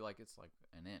 you'd probably be like, it's like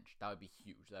an inch. That would be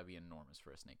huge. That would be enormous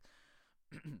for a snake.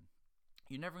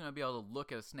 You're never going to be able to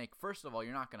look at a snake. First of all,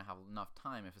 you're not going to have enough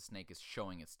time if a snake is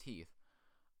showing its teeth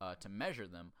to measure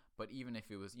them. But even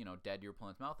if it was, dead, you were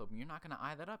pulling its mouth open, you're not going to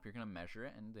eye that up. You're going to measure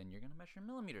it, and then you're going to measure in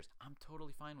millimeters. I'm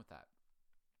totally fine with that.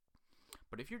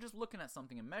 But if you're just looking at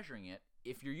something and measuring it,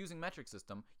 if you're using metric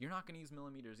system, you're not going to use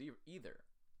millimeters either.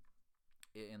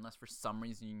 Unless for some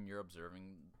reason you're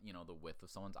observing, the width of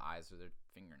someone's eyes or their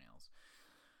fingernails.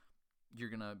 You're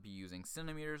going to be using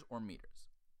centimeters or meters.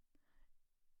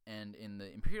 And in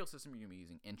the imperial system, you're going to be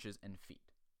using inches and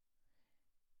feet.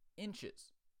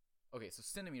 Inches. Okay, so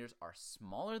centimeters are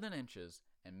smaller than inches,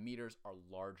 and meters are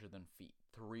larger than feet.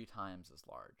 3 times as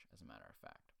large, as a matter of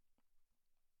fact.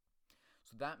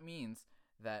 So that means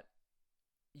that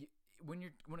when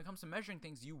it comes to measuring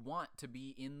things, you want to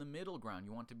be in the middle ground.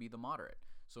 You want to be the moderate.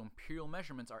 So imperial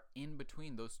measurements are in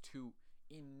between those two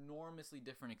enormously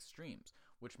different extremes,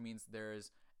 which means there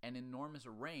is an enormous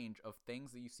range of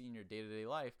things that you see in your day-to-day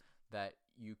life that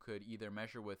you could either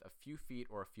measure with a few feet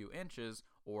or a few inches,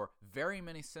 or very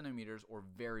many centimeters or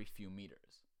very few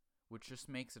meters, which just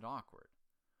makes it awkward.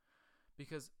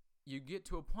 Because you get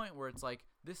to a point where it's like,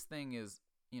 this thing is,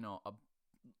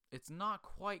 it's not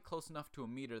quite close enough to a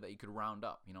meter that you could round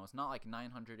up. It's not like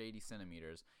 980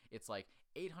 centimeters. It's like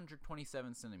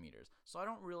 827 centimeters. So I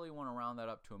don't really want to round that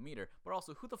up to a meter. But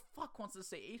also, who the fuck wants to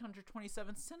say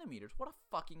 827 centimeters? What a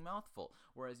fucking mouthful.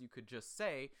 Whereas you could just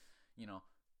say,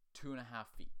 2.5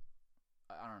 feet.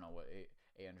 I don't know what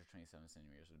 827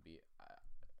 centimeters would be.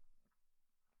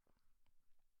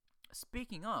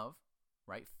 Speaking of,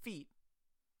 right, feet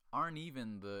aren't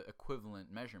even the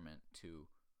equivalent measurement to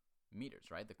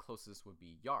meters, right? The closest would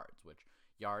be yards, which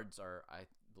yards are, I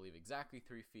believe, exactly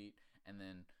 3 feet, and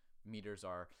then meters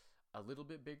are a little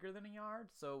bit bigger than a yard,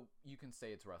 so you can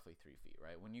say it's roughly 3 feet,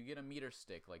 right? When you get a meter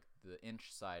stick, like the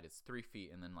inch side, it's 3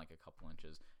 feet, and then like a couple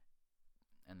inches,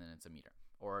 and then it's a meter.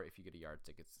 Or if you get a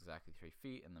yardstick, it's exactly 3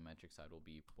 feet, and the metric side will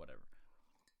be whatever.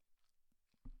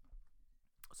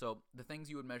 So the things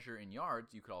you would measure in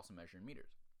yards, you could also measure in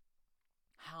meters.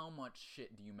 How much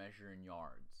shit do you measure in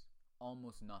yards?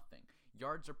 Almost nothing.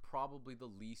 Yards are probably the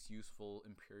least useful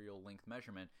imperial length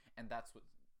measurement, and that's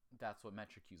what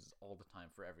metric uses all the time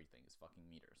for everything, is fucking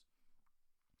meters.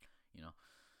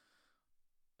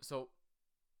 So,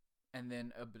 and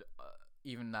then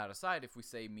even that aside, if we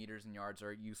say meters and yards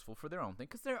are useful for their own thing,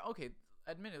 because they're, okay,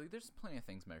 admittedly, there's plenty of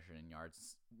things measured in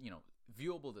yards,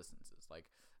 viewable distances, like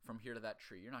from here to that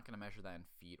tree. You're not going to measure that in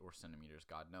feet or centimeters,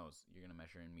 God knows. You're going to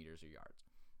measure in meters or yards.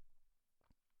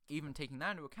 Even taking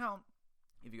that into account,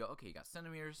 if you go, okay, you got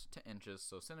centimeters to inches,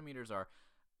 so centimeters are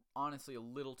honestly a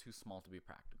little too small to be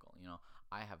practical.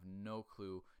 I have no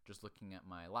clue just looking at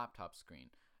my laptop screen.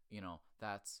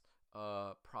 That's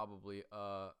probably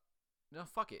no,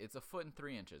 fuck it, it's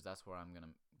 1.3 inches. That's what I'm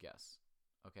gonna guess.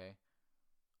 Okay.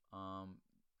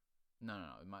 No,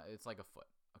 it's like a foot.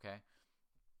 Okay.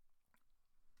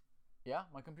 Yeah,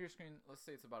 my computer screen, let's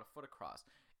say it's about a foot across.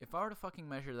 If I were to fucking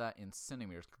measure that in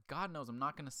centimeters, God knows I'm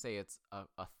not going to say it's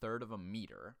a third of a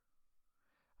meter.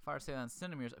 If I were to say that in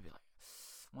centimeters, I'd be like,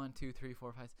 1, 2, 3,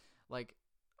 4, 5. Like,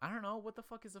 I don't know. What the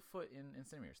fuck is a foot in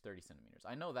centimeters? 30 centimeters.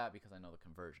 I know that because I know the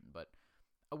conversion. But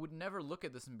I would never look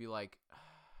at this and be like, I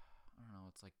don't know.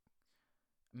 It's like,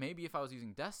 maybe if I was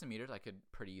using decimeters, I could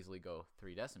pretty easily go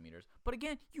 3 decimeters. But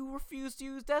again, you refuse to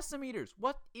use decimeters.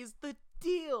 What is the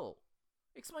deal?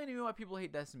 Explain to me why people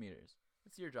hate decimeters.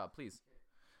 It's your job, please.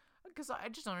 Because I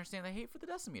just don't understand the hate for the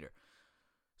decimeter.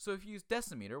 So if you use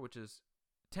decimeter, which is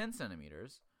 10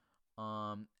 centimeters,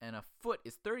 and a foot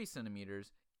is 30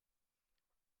 centimeters,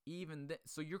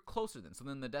 so you're closer then. So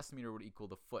then the decimeter would equal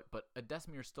the foot, but a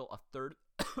decimeter is still a third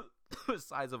the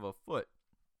size of a foot.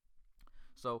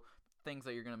 So things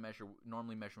that you're going to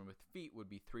normally measure with feet would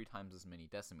be 3 times as many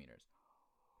decimeters.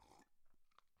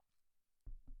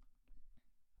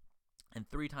 And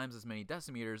 3 times as many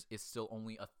decimeters is still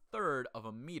only a third of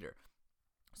a meter.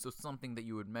 So something that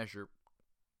you would measure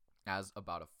as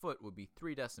about a foot would be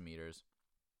 3 decimeters,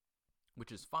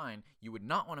 which is fine. You would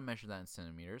not want to measure that in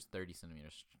centimeters, 30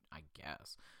 centimeters, I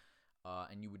guess.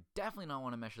 And you would definitely not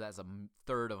want to measure that as a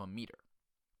third of a meter.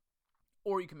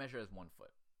 Or you can measure it as 1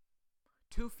 foot.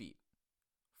 2 feet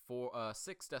for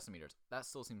 6 decimeters. That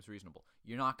still seems reasonable.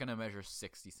 You're not going to measure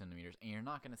 60 centimeters, and you're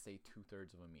not going to say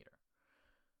 2/3 of a meter.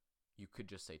 You could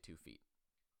just say 2 feet.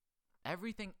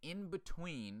 Everything in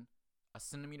between a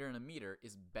centimeter and a meter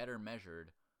is better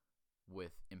measured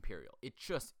with Imperial. It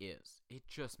just is. It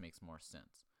just makes more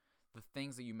sense. The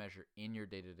things that you measure in your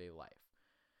day-to-day life.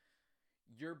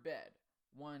 Your bed,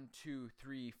 1, 2,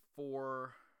 3,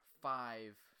 4,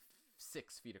 5,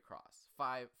 6 feet across.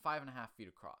 5.5 feet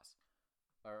across.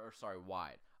 Or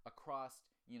wide. Across,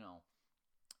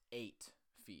 8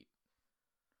 feet.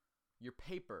 Your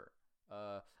paper,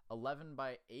 11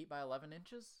 by 8 by 11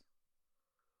 inches?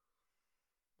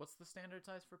 What's the standard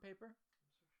size for paper?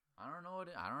 I don't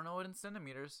know it in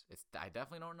centimeters. I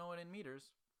definitely don't know it in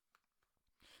meters.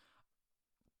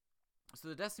 So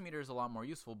the decimeter is a lot more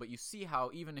useful, but you see how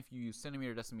even if you use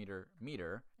centimeter, decimeter,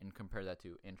 meter, and compare that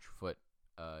to inch, foot,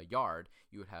 yard,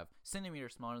 you would have centimeter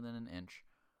smaller than an inch,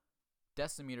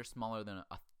 decimeter smaller than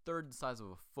a third the size of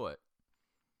a foot,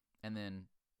 and then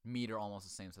meter almost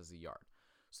the same size as a yard.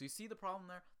 So you see the problem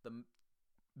there? The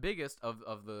biggest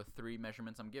of the 3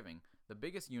 measurements I'm giving, the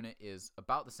biggest unit is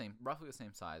about the same, roughly the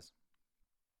same size.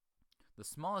 The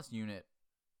smallest unit,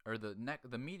 or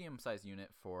the medium-sized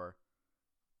unit for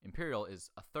Imperial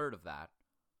is a third of that.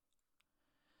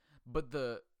 But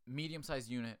the medium-sized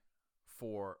unit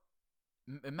for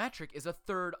metric is a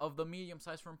third of the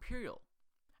medium-sized for Imperial.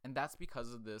 And that's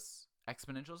because of this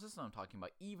exponential system I'm talking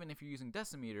about. Even if you're using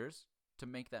decimeters to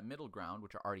make that middle ground,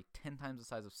 which are already 10 times the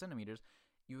size of centimeters,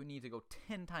 you would need to go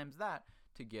 10 times that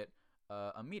to get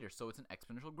a meter. So it's an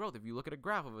exponential growth. If you look at a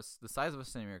graph of the size of a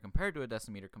centimeter compared to a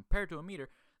decimeter compared to a meter,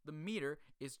 the meter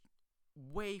is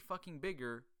way fucking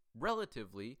bigger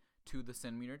relatively to the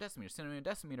centimeter and decimeter. Centimeter and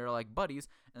decimeter are like buddies,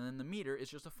 and then the meter is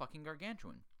just a fucking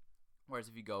gargantuan. Whereas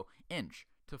if you go inch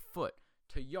to foot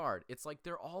to yard, it's like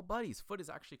they're all buddies. Foot is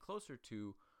actually closer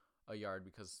to a yard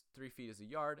because 3 feet is a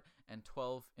yard and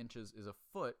 12 inches is a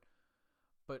foot.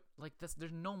 But like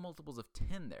there's no multiples of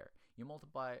 10 there. You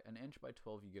multiply an inch by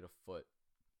 12, you get a foot.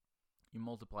 You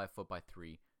multiply a foot by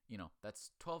 3,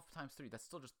 that's 12 times 3. That's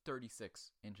still just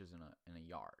 36 inches in a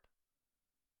yard.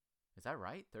 Is that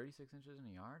right? 36 inches in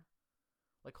a yard?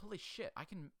 Like, holy shit, I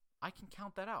can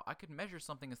count that out. I could measure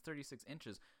something as 36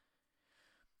 inches.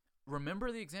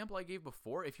 Remember the example I gave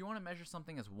before? If you want to measure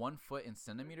something as 1 foot in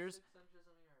centimeters, 6 inches in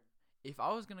a yard. If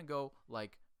I was going to go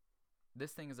like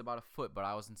this thing is about a foot, but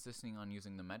I was insisting on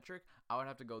using the metric, I would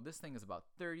have to go this thing is about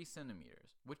 30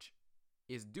 centimeters, which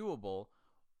is doable.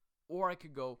 Or I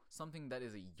could go something that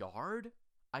is a yard.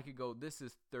 I could go this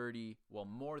is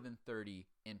more than 30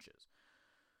 inches.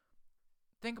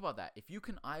 Think about that. If you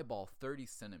can eyeball 30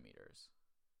 centimeters,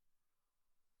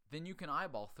 then you can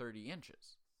eyeball 30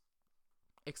 inches.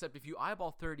 Except if you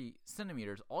eyeball 30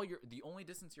 centimeters, the only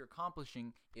distance you're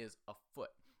accomplishing is a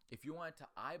foot. If you wanted to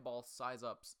eyeball size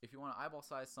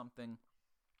something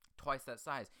twice that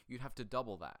size, you'd have to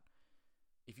double that.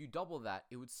 If you double that,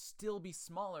 it would still be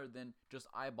smaller than just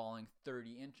eyeballing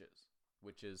 30 inches,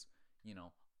 which is,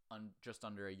 just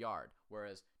under a yard.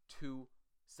 Whereas 2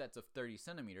 sets of 30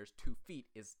 centimeters, 2 feet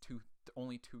is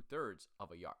only 2/3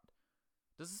 of a yard.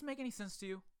 Does this make any sense to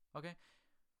you? Okay.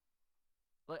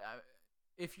 Like,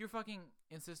 if you're fucking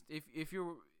if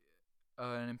you're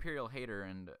an Imperial hater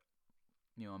and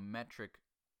a metric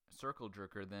circle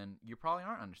jerker, then you probably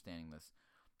aren't understanding this,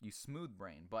 you smooth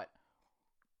brain. But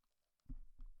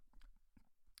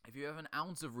if you have an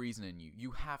ounce of reason in you,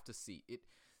 you have to see it.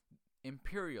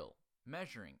 Imperial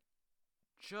measuring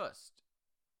just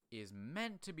is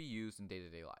meant to be used in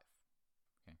day-to-day life.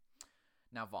 Okay.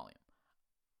 Now, volume.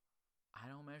 I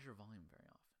don't measure volume very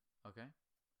often. Okay.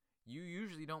 You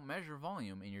usually don't measure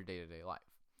volume in your day-to-day life.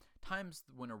 Times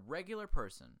when a regular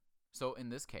person, so in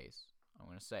this case, I'm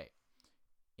going to say,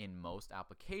 in most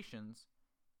applications,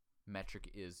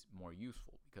 metric is more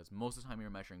useful because most of the time you're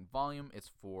measuring volume, it's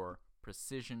for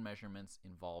precision measurements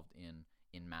involved in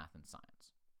math and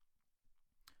science.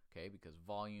 Okay, because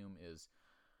volume is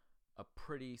a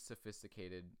pretty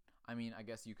sophisticated, I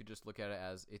guess you could just look at it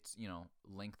as it's,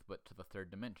 length but to the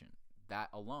third dimension.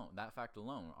 That fact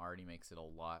alone already makes it a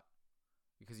lot,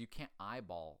 because you can't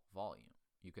eyeball volume.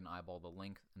 You can eyeball the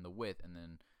length and the width and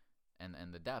then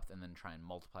and the depth and then try and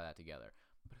multiply that together.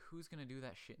 But who's going to do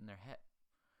that shit in their head?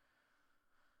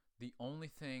 The only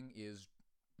thing is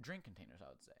drink containers, I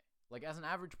would say. Like, as an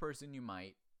average person, you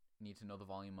might need to know the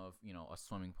volume of, a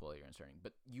swimming pool that you're inserting.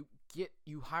 But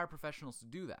you hire professionals to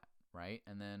do that, right?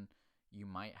 And then you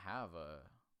might have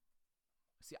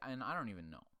and I don't even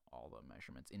know all the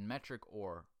measurements in metric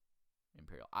or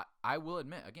Imperial. I will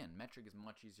admit, again, metric is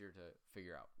much easier to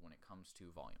figure out when it comes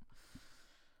to volume.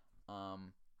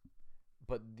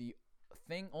 But the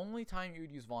only time you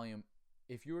would use volume,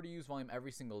 if you were to use volume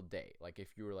every single day, like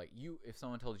if you were if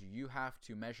someone told you have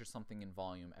to measure something in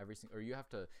volume or you have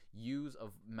to use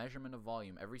a measurement of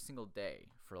volume every single day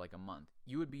for like a month,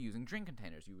 you would be using drink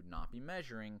containers. You would not be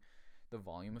measuring the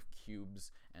volume of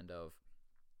cubes and of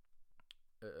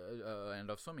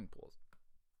swimming pools.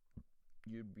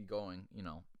 You'd be going,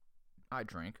 I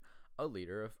drank a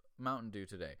liter of Mountain Dew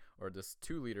today, or this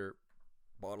 2-liter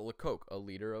bottle of Coke, a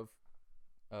liter of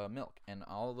milk, and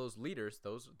all of those liters,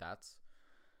 that's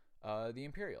the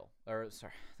Imperial, or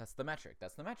sorry, that's the metric.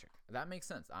 That makes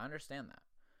sense. I understand that.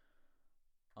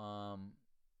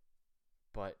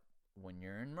 But when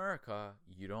you're in America,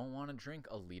 you don't want to drink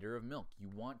a liter of milk. You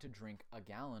want to drink a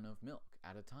gallon of milk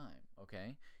at a time.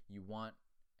 Okay, you want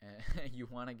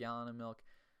a gallon of milk.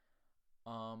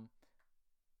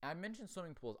 I mentioned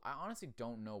swimming pools. I honestly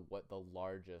don't know what the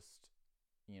largest,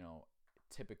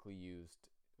 typically used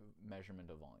measurement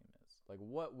of volume is. Like,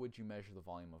 what would you measure the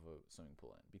volume of a swimming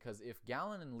pool in? Because if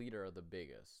gallon and liter are the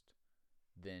biggest,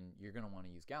 then you're going to want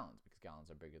to use gallons because gallons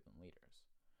are bigger than liters.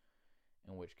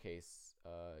 In which case,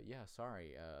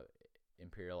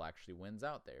 Imperial actually wins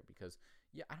out there because,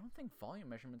 I don't think volume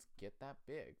measurements get that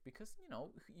big because,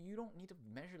 you don't need to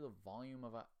measure the volume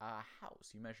of a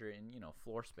house. You measure it in,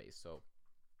 floor space, so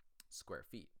square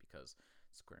feet, because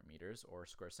square meters or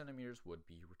square centimeters would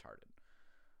be retarded.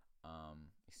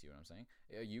 You see what I'm saying?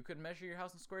 You could measure your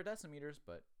house in square decimeters,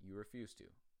 but you refuse to.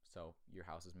 So your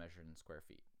house is measured in square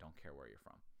feet. Don't care where you're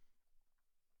from.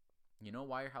 You know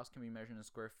why your house can be measured in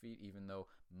square feet, even though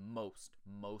most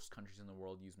countries in the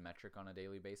world use metric on a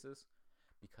daily basis?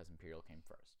 Because Imperial came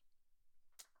first.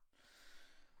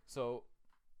 So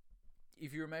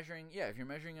if you're measuring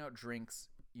out drinks,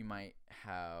 you might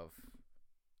have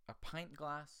a pint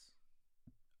glass.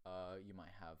 You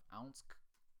might have ounce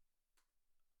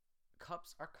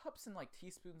cups. Are cups in like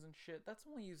teaspoons and shit? That's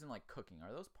only used in like cooking.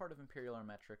 Are those part of Imperial or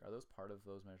metric? Are those part of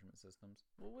those measurement systems?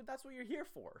 Well, that's what you're here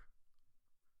for.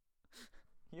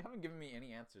 You haven't given me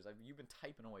any answers. You've been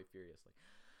typing away furiously.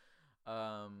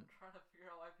 I'm trying to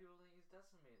figure out why people don't use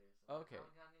decimeters. Okay. I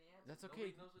haven't gotten any answers. That's okay.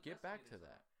 Nobody knows what Get back to decimeters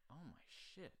that. are. Oh my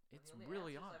shit. It's And the only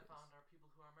really answers obvious. I found are people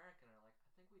who are American are like,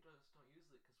 I think we just don't use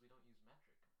it because we don't use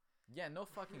metric. Yeah, no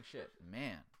fucking shit.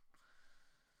 Man.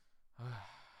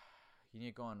 You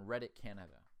need to go on Reddit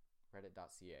Canada.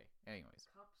 Reddit.ca.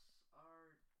 Anyways. Cups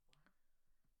are...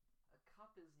 What? A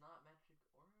cup is not metric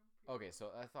or Imperial? Okay,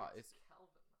 so I thought it's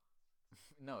Kelvin.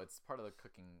 no, it's part of the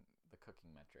cooking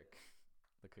metric.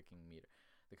 The cooking meter.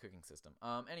 The cooking system.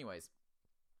 Anyways.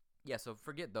 Yeah, so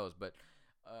forget those, but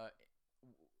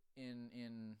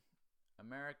in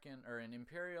American or in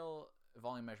Imperial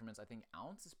volume measurements, I think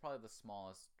ounce is probably the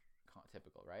smallest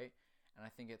typical, right? And I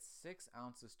think it's 6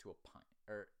 ounces to a pint,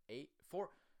 or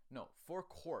 4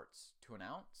 quarts to an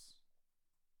ounce.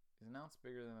 Is an ounce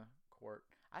bigger than a quart?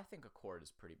 I think a quart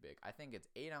is pretty big. I think it's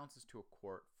 8 ounces to a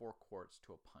quart, 4 quarts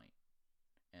to a pint,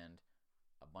 and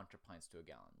a bunch of pints to a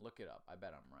gallon. Look it up. I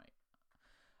bet I'm right.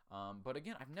 But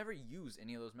again, I've never used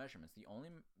any of those measurements. The only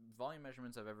volume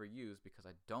measurements I've ever used, because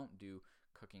I don't do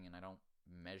cooking and I don't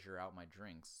measure out my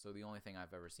drinks. So the only thing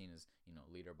I've ever seen is,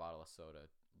 liter bottle of soda,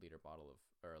 liter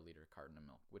or a liter carton of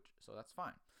milk, so that's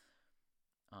fine.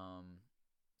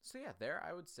 So yeah, there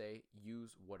I would say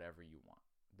use whatever you want.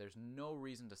 There's no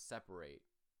reason to separate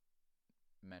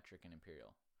metric and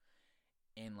imperial.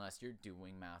 Unless you're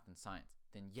doing math and science,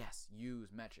 then yes,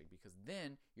 use metric, because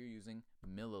then you're using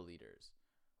milliliters,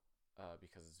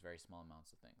 because it's very small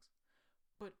amounts of things.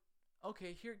 But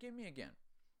okay, here, give me again.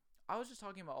 I was just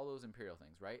talking about all those imperial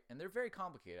things, right? And they're very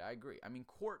complicated. I agree. I mean,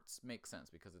 quarts make sense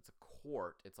because it's a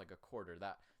quart. It's like a quarter.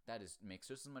 That makes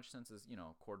just as much sense as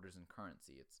quarters in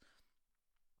currency.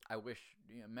 I wish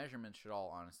measurements should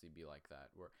all honestly be like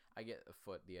that. Where I get a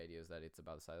foot, the idea is that it's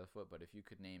about the size of a foot, but if you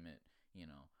could name it,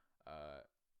 a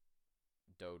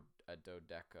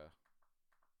dodeca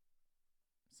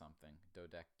something,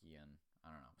 dodekian, I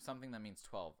don't know, something that means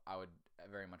 12, I would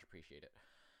very much appreciate it.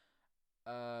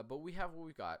 But we have what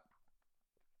we got.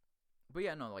 But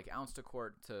yeah, no, like ounce to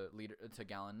quart to liter to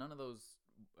gallon, none of those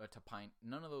to pint,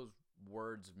 none of those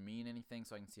words mean anything,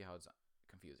 so I can see how it's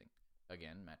confusing.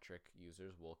 Again, metric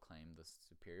users will claim the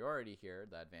superiority here.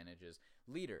 The advantage is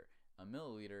liter. A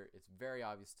milliliter, it's very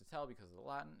obvious to tell because the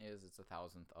Latin is it's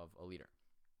 1,000th of a liter.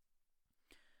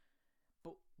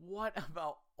 But what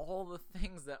about all the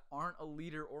things that aren't a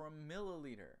liter or a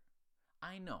milliliter?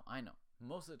 I know.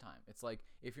 Most of the time, it's like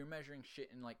if you're measuring shit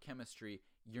in like chemistry,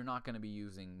 you're not going to be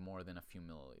using more than a few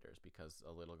milliliters because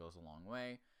a little goes a long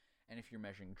way. And if you're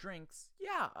measuring drinks,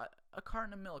 yeah, a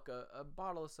carton of milk, a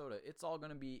bottle of soda, it's all going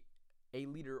to be a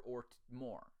liter or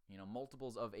more,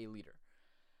 multiples of a liter.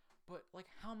 But like,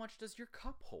 how much does your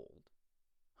cup hold?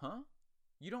 Huh?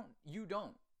 You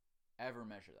don't ever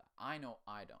measure that. I know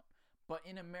I don't. But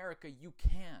in America, you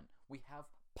can. We have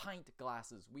pint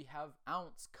glasses. We have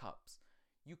ounce cups.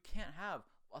 You can't have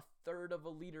a third of a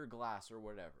liter glass or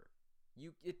whatever.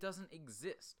 It doesn't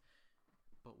exist.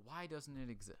 But why doesn't it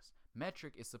exist?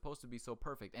 Metric is supposed to be so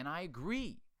perfect, and I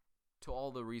agree to all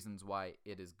the reasons why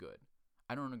it is good.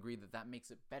 I don't agree that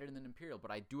makes it better than imperial, but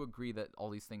I do agree that all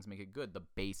these things make it good. The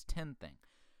base 10 thing.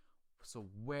 So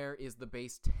where is the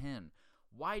base 10?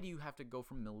 Why do you have to go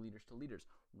from milliliters to liters?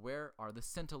 Where are the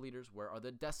centiliters? Where are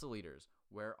the deciliters?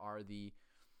 Where are the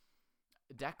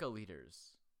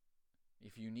decaliters?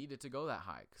 If you needed to go that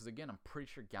high. Because again, I'm pretty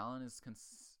sure gallon is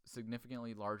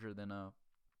significantly larger than a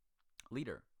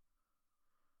liter.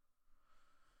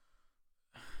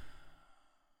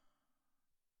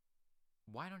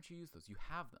 Why don't you use those? You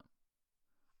have them.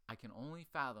 I can only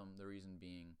fathom the reason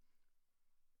being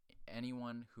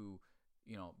anyone who,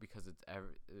 because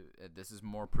this is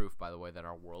more proof, by the way, that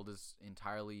our world is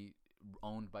entirely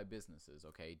owned by businesses,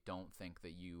 okay? Don't think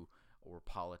that you or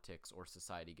politics or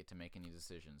society get to make any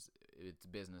decisions. It's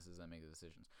businesses that make the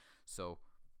decisions. So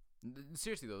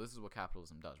seriously though, this is what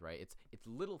capitalism does, right? It's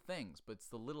little things, but it's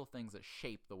the little things that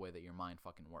shape the way that your mind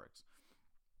fucking works.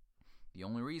 The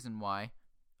only reason why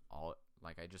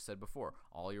like I just said before,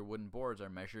 all your wooden boards are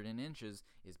measured in inches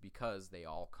is because they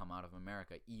all come out of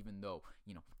America, even though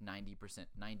 90%,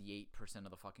 98% of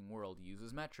the fucking world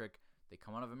uses metric. They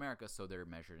come out of America, so they're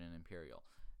measured in imperial.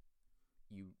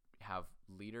 You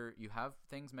have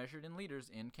things measured in liters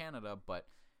in Canada, but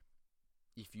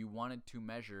if you wanted to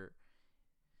measure,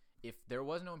 if there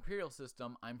was no imperial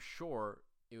system, I'm sure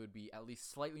it would be at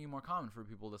least slightly more common for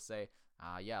people to say,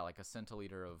 yeah, like a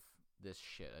centiliter of this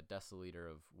shit, a deciliter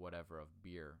of whatever of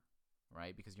beer,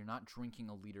 right? Because you're not drinking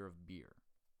a liter of beer.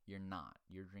 You're not.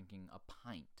 You're drinking a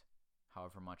pint,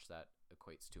 however much that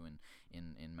equates to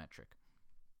in metric.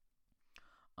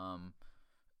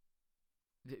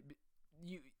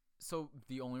 So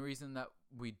the only reason that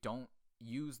we don't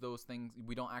use those things,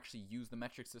 we don't actually use the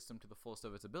metric system to the fullest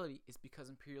of its ability, is because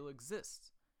imperial exists.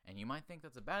 And you might think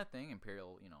that's a bad thing.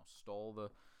 Imperial, stole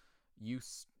the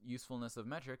usefulness of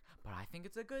metric, but I think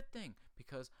it's a good thing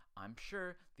because I'm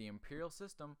sure the imperial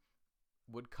system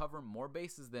would cover more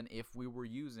bases than if we were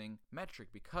using metric,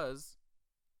 because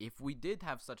if we did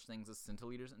have such things as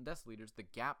centiliters and deciliters, the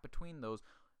gap between those,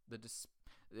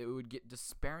 it would get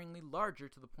despairingly larger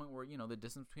to the point where the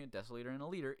distance between a deciliter and a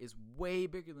liter is way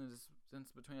bigger than the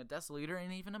distance between a deciliter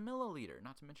and even a milliliter,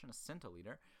 not to mention a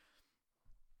centiliter.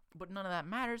 But none of that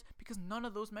matters because none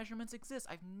of those measurements exist.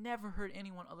 I've never heard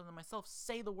anyone other than myself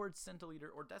say the word centiliter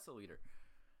or deciliter.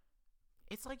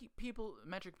 It's like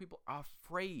metric people are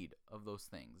afraid of those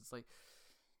things. It's like,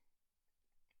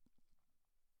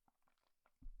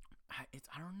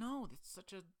 I don't know. It's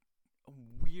such a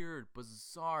weird,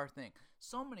 bizarre thing.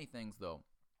 So many things, though,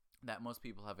 that most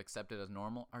people have accepted as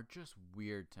normal are just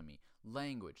weird to me.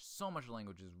 Language. So much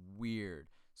language is weird.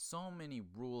 so many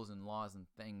rules and laws and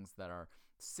things that are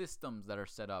systems that are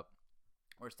set up,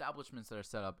 or establishments that are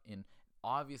set up in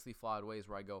obviously flawed ways,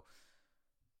 where I go,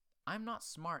 I'm not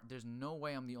smart. There's no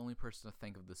way I'm the only person to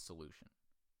think of this solution.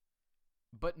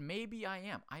 But maybe I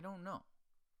am. I don't know.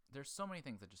 There's so many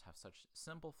things that just have such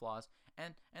simple flaws,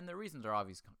 and the reasons are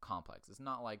obviously complex. It's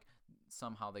not like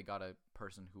somehow they got a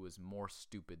person who is more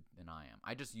stupid than I am.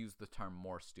 I just use the term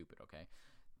more stupid, okay?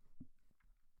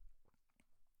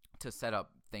 To set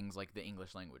up things like the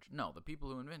English language. No, the people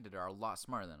who invented it are a lot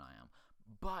smarter than I am.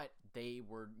 But they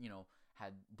were,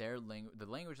 had their the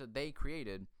language that they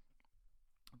created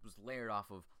was layered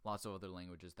off of lots of other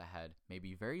languages that had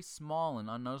maybe very small and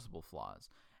unnoticeable flaws.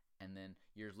 And then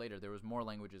years later, there was more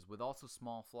languages with also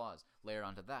small flaws layered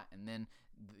onto that. And then,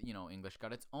 English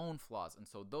got its own flaws. And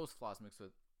so those flaws mixed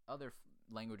with other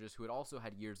languages who had also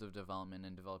had years of development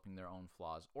and developing their own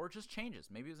flaws, or just changes.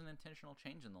 Maybe it was an intentional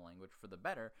change in the language for the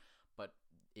better, but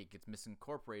it gets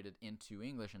misincorporated into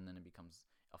English, and then it becomes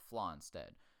a flaw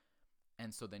instead.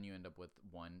 And so then you end up with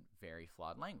one very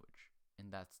flawed language.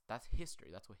 And that's history.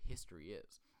 That's what history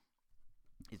is.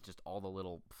 It's just all the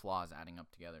little flaws adding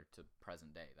up together to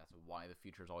present day. That's why the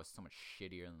future is always so much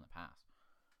shittier than the past.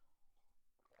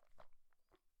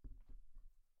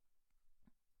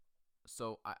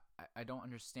 So I don't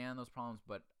understand those problems,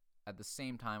 but at the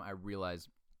same time, I realize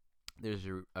there's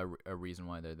a reason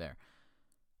why they're there.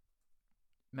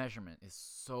 Measurement is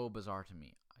so bizarre to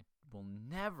me. I will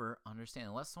never understand,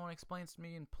 unless someone explains to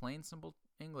me in plain, simple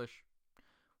English,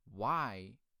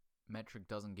 why metric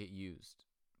doesn't get used.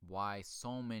 Why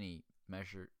so many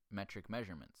metric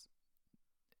measurements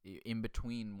in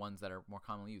between ones that are more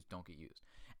commonly used don't get used.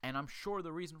 And I'm sure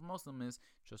the reason for most of them is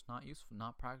just not useful,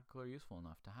 not practical or useful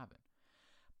enough to have it.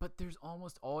 But there's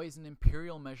almost always an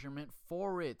imperial measurement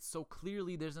for it, so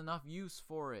clearly there's enough use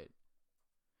for it.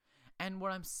 And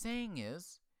what I'm saying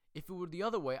is, if it were the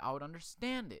other way, I would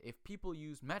understand it. If people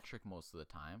use metric most of the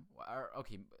time,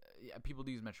 people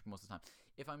do use metric most of the time.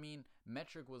 If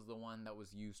metric was the one that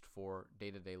was used for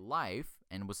day-to-day life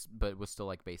but was still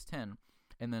like base 10,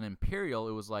 and then imperial,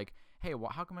 it was like, hey,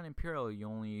 how come in imperial you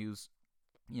only use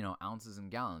ounces and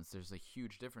gallons? There's a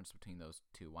huge difference between those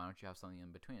two. Why don't you have something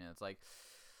in between? And it's like,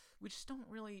 we just don't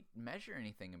really measure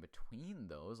anything in between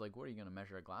those. Like, what are you going to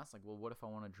measure a glass? Like, well, what if I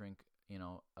want to drink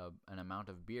an amount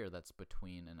of beer that's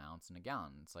between an ounce and a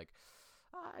gallon? It's like,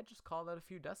 I just call that a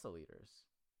few deciliters.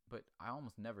 But I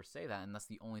almost never say that, and that's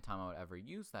the only time I would ever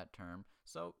use that term,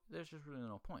 so there's just really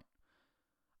no point.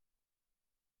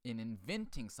 In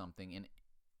inventing something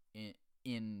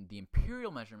in the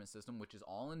imperial measurement system, which is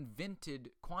all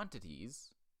invented quantities,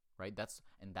 right? That's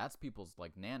people's,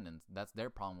 like, Nandans, that's their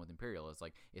problem with imperial, is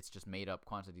like, it's just made up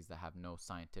quantities that have no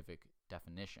scientific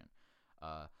definition.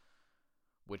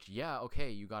 Which, yeah, okay,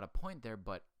 you got a point there,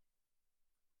 but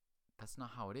that's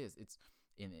not how it is. It's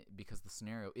because the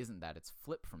scenario isn't that. It's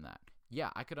flipped from that. Yeah,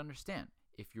 I could understand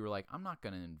if you were like, I'm not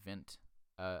going to invent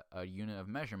a unit of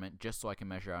measurement just so I can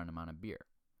measure out an amount of beer.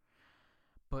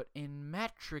 But in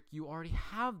metric, you already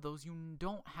have those. You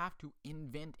don't have to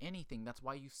invent anything. That's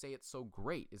why you say it's so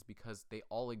great, is because they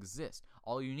all exist.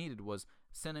 All you needed was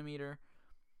centimeter.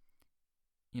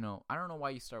 I don't know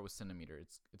why you start with centimeter.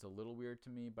 It's a little weird to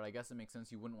me, but I guess it makes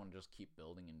sense. You wouldn't want to just keep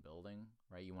building and building,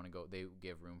 right? You want to go, they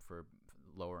give room for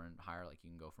lower and higher. Like, you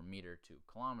can go from meter to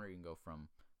kilometer. You can go from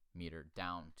meter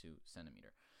down to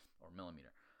centimeter or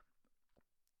millimeter.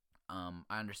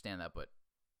 I understand that, but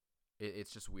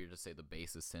it's just weird to say the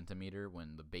base is centimeter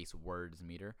when the base word is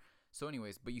meter. So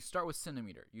anyways, but you start with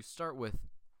centimeter. You start with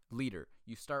liter.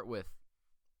 You start with,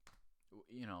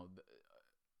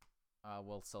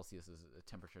 Celsius is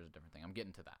temperature is a different thing. I'm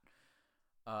getting to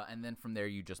that. And then from there,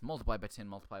 you just multiply by 10,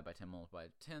 multiply by 10, multiply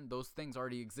by 10. Those things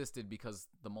already existed because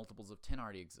the multiples of 10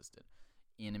 already existed.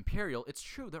 In imperial, it's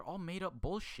true. They're all made up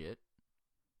bullshit,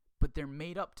 but they're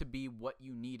made up to be what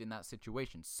you need in that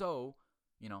situation. So,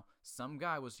 some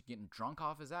guy was getting drunk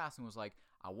off his ass and was like,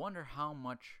 I wonder how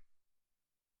much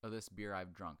of this beer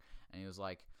I've drunk. And he was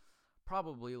like,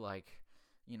 probably like,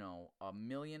 1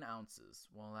 million ounces.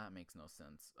 Well, that makes no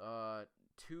sense.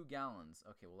 2 gallons.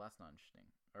 Okay, well, that's not interesting.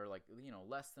 Or like,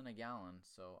 less than a gallon.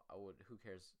 So who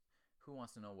cares? Who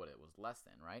wants to know what it was less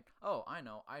than, right? Oh, I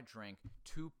know. I drank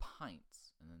 2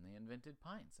 pints. And then they invented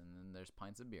pints. And then there's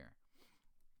pints of beer.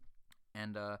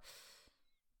 And,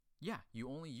 yeah, you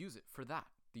only use it for that.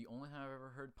 The only time I've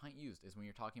ever heard pint used is when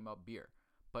you're talking about beer.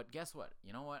 But guess what?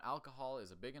 You know what? Alcohol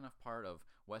is a big enough part of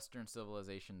Western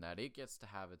civilization that it gets to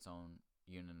have its own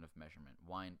unit of measurement.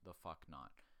 Why the fuck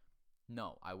not?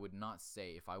 No, I would not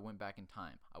say, if I went back in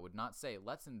time, I would not say,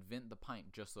 let's invent the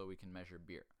pint just so we can measure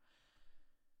beer.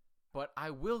 But I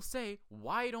will say,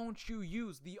 why don't you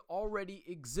use the already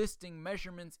existing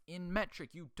measurements in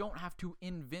metric? You don't have to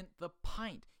invent the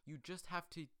pint. You just have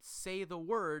to say the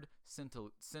word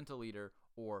centiliter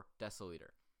or deciliter.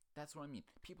 That's what I mean.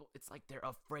 People, it's like they're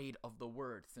afraid of the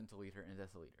word centiliter and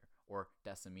deciliter or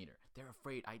decimeter. They're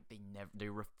afraid. They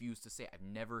refuse to say it. I've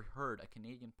never heard a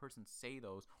Canadian person say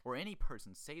those or any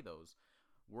person say those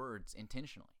words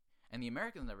intentionally. And the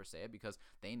Americans never say it because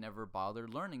they never bother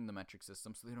learning the metric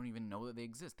system, so they don't even know that they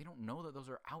exist. They don't know that those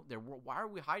are out there. Why are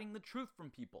we hiding the truth from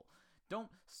people? Don't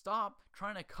stop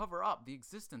trying to cover up the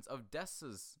existence of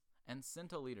decis and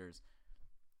centiliters.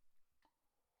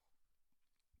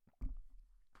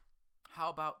 How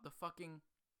about the fucking...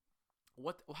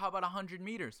 How about 100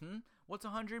 meters? What's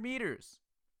 100 meters?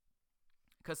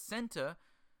 Because centa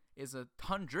is a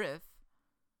hundredth,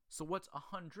 so what's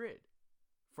 100?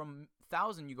 From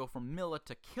 1,000, you go from milli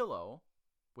to kilo,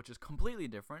 which is completely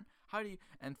different.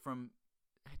 And from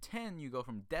 10, you go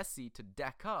from deci to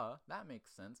deca. That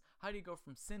makes sense. How do you go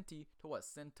from centi to what?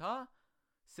 Centa?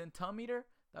 Centimeter?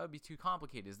 That would be too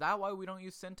complicated. Is that why we don't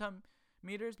use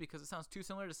centimeters? Because it sounds too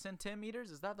similar to centimeters?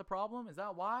 Is that the problem? Is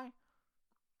that why?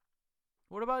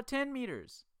 What about 10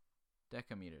 meters?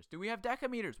 Decameters. Do we have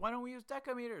decameters? Why don't we use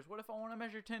decameters? What if I want to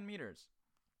measure 10 meters?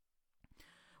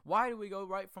 Why do we go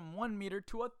right from 1 meter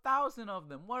to 1,000 of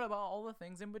them? What about all the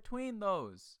things in between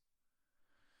those?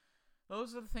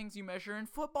 Those are the things you measure in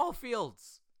football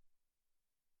fields.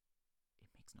 It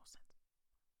makes no sense.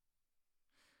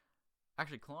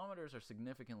 Actually, kilometers are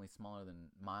significantly smaller than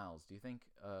miles. Do you think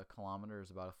a kilometer is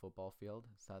about a football field?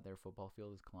 Is that their football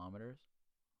field is kilometers?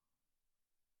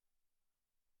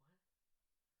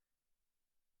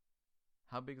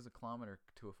 How big is a kilometer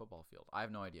to a football field? I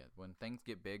have no idea. When things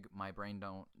get big, my brain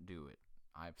don't do it.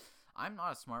 I'm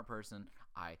not a smart person.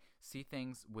 I see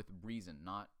things with reason,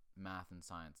 not math and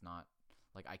science. Not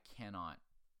like I cannot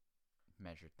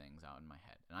measure things out in my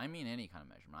head. And I mean any kind of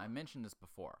measurement. I mentioned this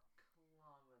before.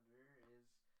 Kilometer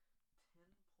is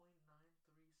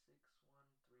 10.93613 football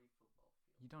fields.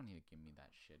 You don't need to give me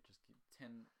that shit. Just keep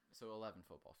 10, so 11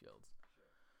 football fields.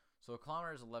 Sure. So a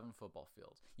kilometer is 11 football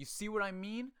fields. You see what I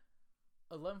mean?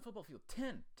 11 football fields.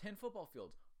 10 football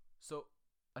fields. So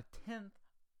a tenth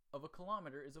of a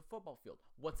kilometer is a football field.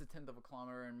 What's a tenth of a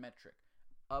kilometer in metric?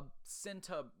 A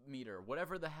centimeter,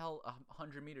 whatever the hell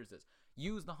 100 meters is.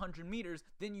 Use the 100 meters,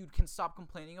 then you can stop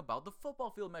complaining about the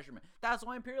football field measurement. That's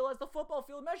why Imperial has the football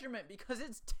field measurement, because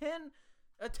it's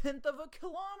a tenth of a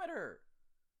kilometer.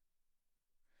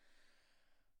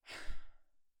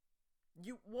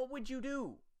 What would you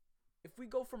do? If we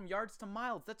go from yards to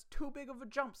miles, that's too big of a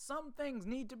jump. Some things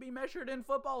need to be measured in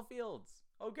football fields.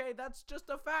 Okay, that's just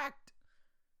a fact.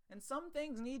 And some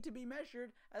things need to be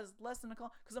measured as less than a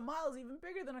kilometer, because a mile is even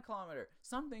bigger than a kilometer.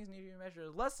 Some things need to be measured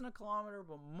as less than a kilometer,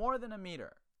 but more than a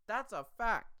meter. That's a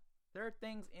fact. There are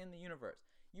things in the universe.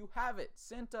 You have it.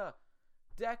 Centa,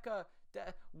 deca,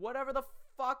 whatever the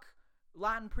fuck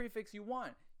Latin prefix you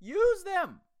want. Use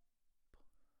them.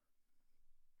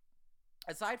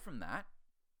 Aside from that,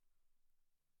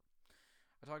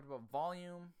 I talked about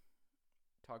volume,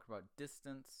 talked about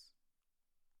distance.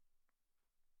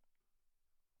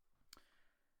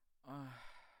 I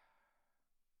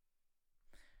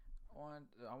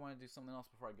want to do something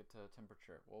else before I get to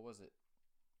temperature. What was it?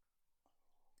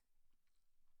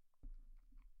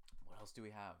 What else do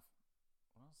we have?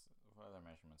 What other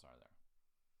measurements are there?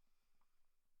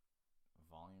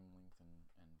 Volume, length,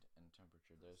 and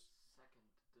temperature. There's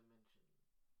second dimension.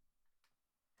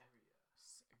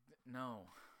 Area.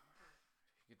 No.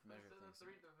 You could measure things.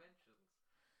 Three dimensions.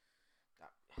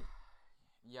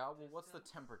 Yeah, well, what's the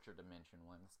temperature dimension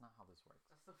one? That's not how this works.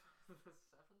 That's the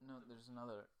seventh? No, there's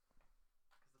another.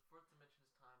 Because the fourth dimension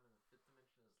is time and the fifth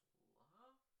dimension is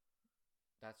love?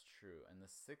 That's true. And the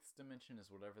sixth dimension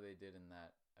is whatever they did in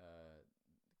that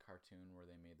cartoon where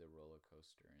they made the roller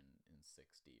coaster in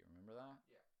 6D. Remember that?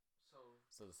 Yeah.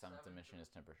 So the seventh dimension is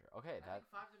temperature. Okay, I think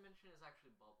five dimension is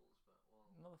actually bubbles, but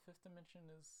well. No, the fifth dimension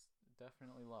is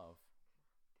definitely love.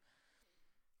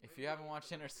 If you haven't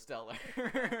watched Interstellar.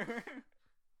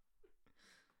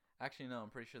 Actually, no, I'm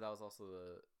pretty sure that was also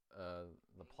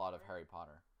the plot of Harry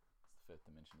Potter. The fifth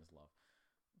dimension is love,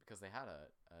 because they had a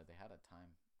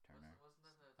time turner.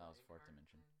 Wasn't that was fourth Incart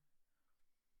dimension. thing?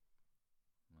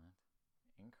 What?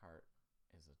 Incart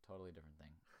is a totally different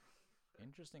thing.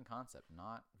 Interesting concept,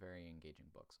 not very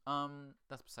engaging books.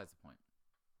 That's besides the point.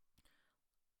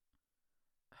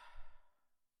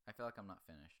 I feel like I'm not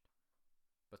finished,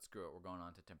 but screw it. We're going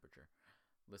on to temperature.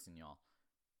 Listen, y'all.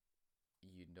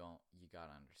 You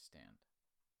gotta understand.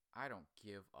 I don't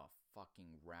give a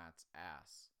fucking rat's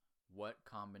ass what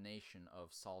combination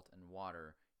of salt and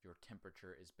water your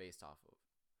temperature is based off of.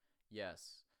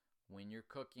 Yes, when you're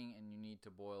cooking and you need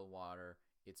to boil water,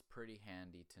 it's pretty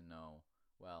handy to know.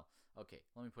 Well, okay,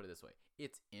 let me put it this way.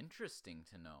 It's interesting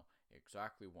to know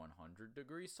exactly 100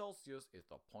 degrees Celsius is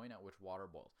the point at which water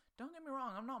boils. Don't get me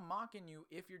wrong, I'm not mocking you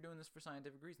if you're doing this for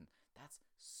scientific reasons. That's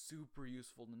super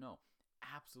useful to know.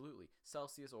 Absolutely.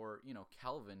 Celsius or,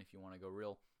 Kelvin, if you want to go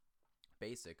real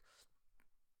basic,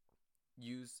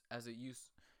 use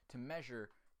to measure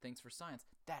things for science.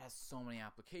 That has so many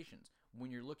applications.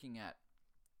 When you're looking at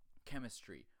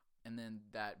chemistry and then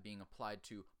that being applied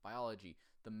to biology,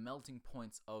 the melting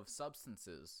points of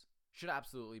substances should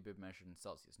absolutely be measured in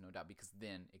Celsius, no doubt, because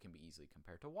then it can be easily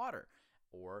compared to water.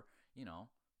 Or,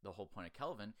 the whole point of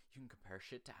Kelvin, you can compare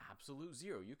shit to absolute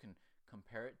zero. You can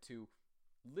compare it to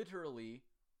literally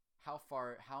how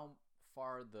far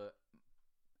the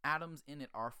atoms in it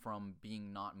are from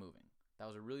being not moving. That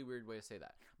was a really weird way to say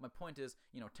that. My point is,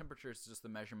 temperature is just the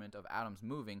measurement of atoms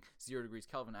moving. 0 degrees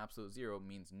Kelvin, absolute zero,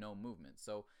 means no movement.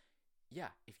 So, yeah,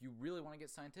 if you really want to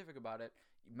get scientific about it,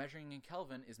 measuring in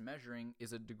Kelvin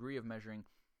is a degree of measuring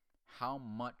how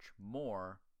much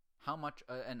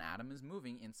an atom is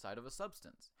moving inside of a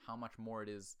substance. How much more it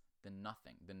is than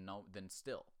nothing, than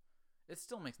still. It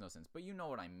still makes no sense, but you know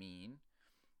what I mean.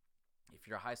 If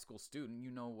you're a high school student, you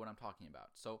know what I'm talking about.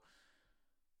 So,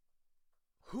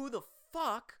 who the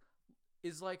fuck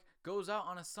is goes out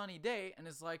on a sunny day and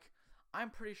is like, I'm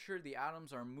pretty sure the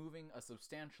atoms are moving a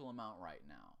substantial amount right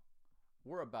now.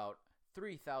 We're about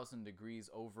 3,000 degrees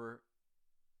over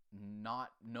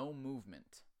no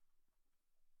movement.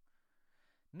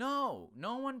 No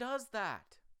one does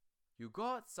that. You go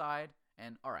outside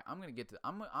and, all right, I'm going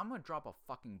to drop a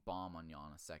fucking bomb on y'all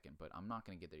in a second, but I'm not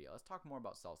going to get there yet. Let's talk more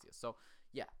about Celsius. So,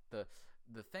 yeah, the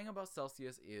thing about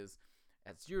Celsius is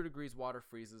at 0 degrees, water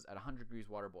freezes. At 100 degrees,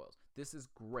 water boils. This is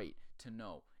great to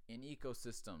know. In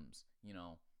ecosystems,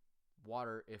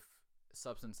 water, if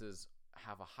substances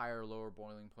have a higher, lower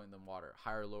boiling point than water,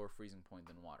 higher, lower freezing point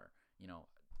than water,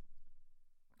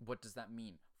 what does that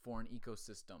mean for an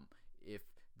ecosystem if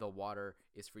the water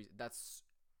is freezing? That's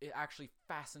actually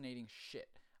fascinating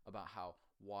shit about how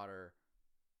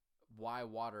why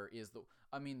water is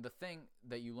the thing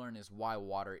that you learn is why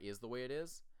water is the way it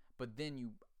is, but then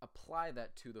you apply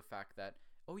that to the fact that,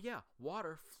 oh yeah,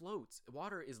 water floats.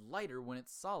 Water is lighter when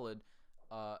it's solid,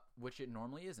 which it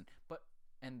normally isn't.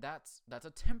 And that's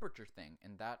a temperature thing,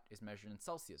 and that is measured in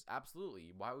Celsius.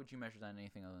 Absolutely. Why would you measure that in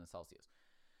anything other than Celsius?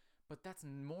 But that's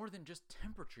more than just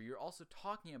temperature. You're also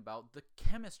talking about the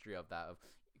chemistry of that,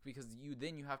 because you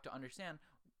have to understand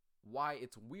why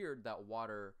it's weird that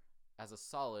water as a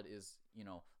solid is,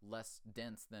 less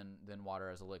dense than water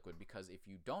as a liquid. Because if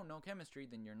you don't know chemistry,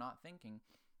 then you're not thinking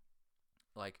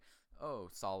like, oh,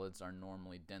 solids are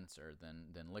normally denser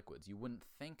than liquids. You wouldn't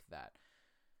think that.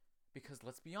 Because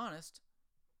let's be honest,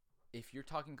 if you're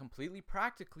talking completely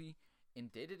practically, in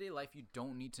day-to-day life, you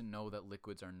don't need to know that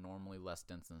liquids are normally less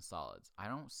dense than solids. I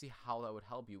don't see how that would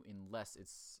help you unless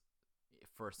it's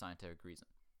for a scientific reason.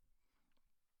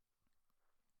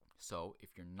 So,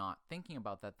 if you're not thinking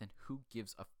about that, then who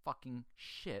gives a fucking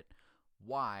shit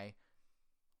why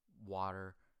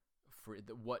water,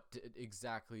 what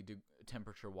exactly do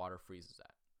temperature water freezes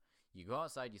at? You go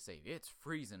outside, you say, it's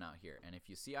freezing out here. And if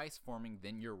you see ice forming,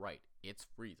 then you're right. It's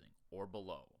freezing or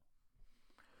below.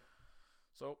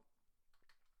 So,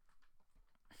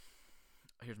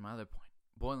 here's my other point.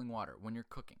 Boiling water when you're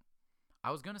cooking. I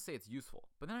was going to say it's useful,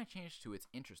 but then I changed to it's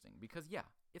interesting. Because, yeah,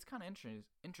 it's kind of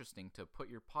interesting to put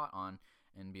your pot on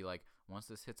and be like, once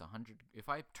this hits 100, if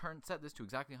I set this to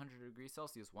exactly 100 degrees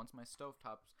Celsius, once my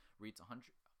stovetop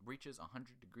reaches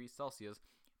 100 degrees Celsius,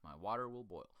 my water will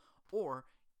boil. Or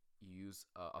you use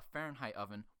a Fahrenheit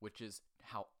oven, which is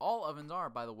how all ovens are,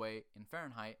 by the way, in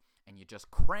Fahrenheit, and you just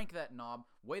crank that knob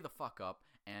way the fuck up,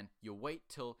 and you wait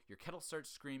till your kettle starts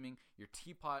screaming, your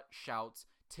teapot shouts,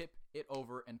 tip it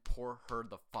over, and pour her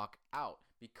the fuck out,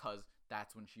 because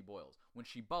that's when she boils. When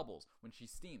she bubbles, when she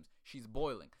steams, she's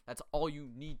boiling. That's all you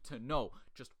need to know.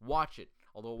 Just watch it.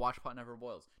 Although a watch pot never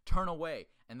boils. Turn away,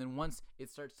 and then once it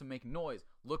starts to make noise,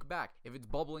 look back. If it's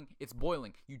bubbling, it's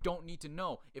boiling. You don't need to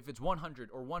know if it's 100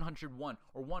 or 101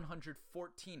 or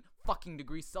 114 fucking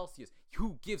degrees Celsius.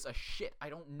 Who gives a shit? I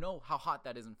don't know how hot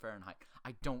that is in Fahrenheit.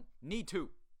 I don't need to.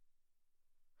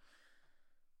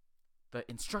 The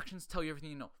instructions tell you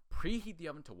everything you know. Preheat the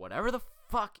oven to whatever the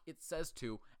fuck it says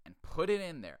to and put it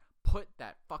in there. Put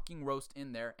that fucking roast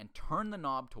in there and turn the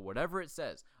knob to whatever it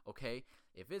says, okay?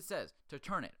 If it says to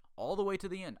turn it all the way to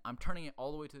the end, I'm turning it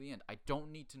all the way to the end. I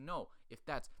don't need to know if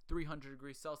that's 300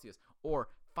 degrees Celsius or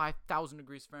 5,000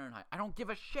 degrees Fahrenheit. I don't give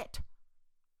a shit.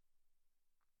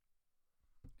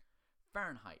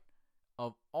 Fahrenheit,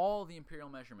 of all the imperial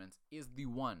measurements, is the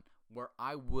one where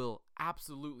I will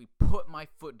absolutely put my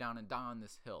foot down and die on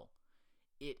this hill.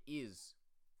 It is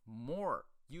more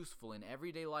useful in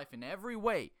everyday life in every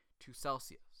way to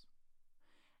Celsius.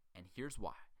 And here's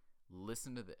why.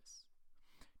 Listen to this.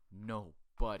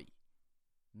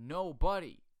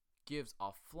 Nobody gives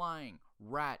a flying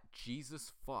rat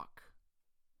Jesus fuck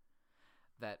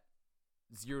that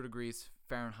 0 degrees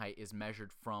Fahrenheit is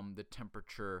measured from the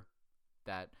temperature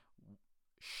that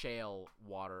shale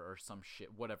water or some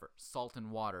shit, whatever, salt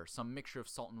and water, some mixture of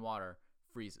salt and water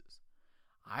freezes.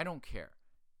 I don't care.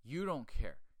 You don't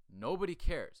care. Nobody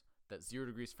cares that 0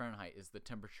 degrees Fahrenheit is the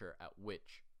temperature at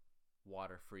which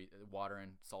water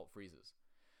and salt freezes.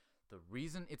 The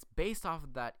reason it's based off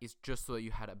of that is just so that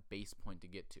you had a base point to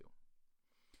get to.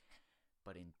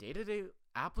 But in day-to-day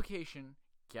application,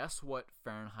 guess what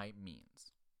Fahrenheit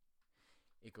means?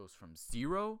 It goes from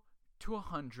 0 to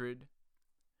 100,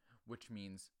 which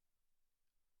means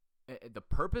the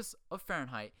purpose of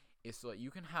Fahrenheit is so that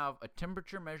you can have a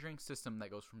temperature measuring system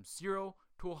that goes from 0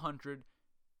 to 100,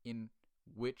 in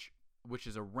which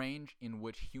is a range in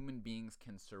which human beings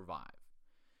can survive.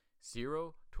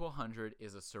 0 to 100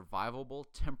 is a survivable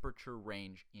temperature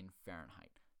range in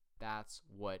Fahrenheit. That's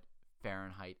what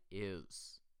Fahrenheit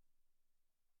is.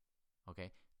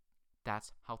 Okay?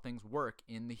 That's how things work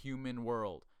in the human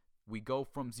world. We go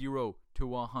from 0 to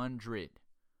 100.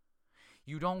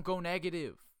 You don't go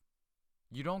negative.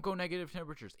 You don't go negative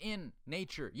temperatures. In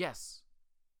nature, yes,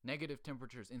 negative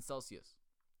temperatures in Celsius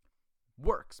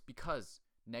works because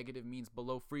negative means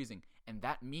below freezing, and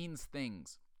that means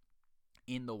things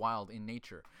in the wild, in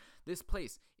nature. This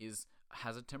place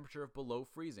has a temperature of below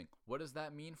freezing. What does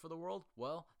that mean for the world?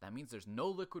 Well, that means there's no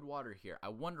liquid water here. I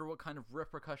wonder what kind of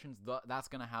repercussions that's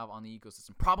going to have on the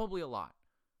ecosystem. Probably a lot.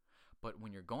 But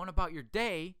when you're going about your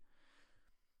day,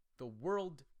 the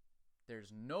world,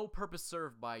 there's no purpose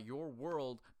served by your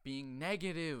world being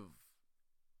negative.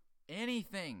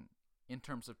 Anything in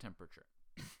terms of temperature.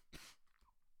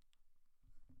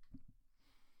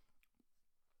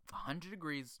 100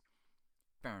 degrees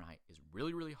Fahrenheit is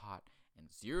really, really hot,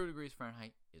 and 0 degrees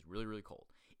Fahrenheit is really, really cold.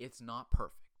 It's not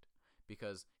perfect,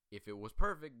 because if it was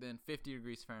perfect, then 50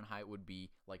 degrees Fahrenheit would be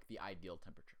like the ideal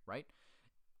temperature, right?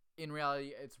 In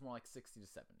reality, it's more like 60 to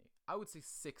 70. I would say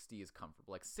 60 is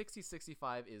comfortable. Like 60,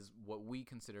 65 is what we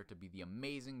consider to be the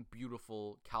amazing,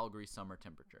 beautiful Calgary summer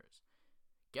temperatures.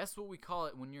 Guess what we call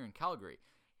it when you're in Calgary?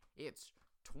 It's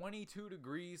 22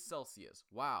 degrees Celsius.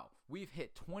 Wow, we've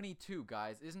hit 22,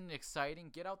 guys. Isn't it exciting?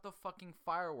 Get out the fucking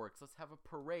fireworks. Let's have a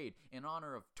parade in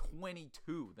honor of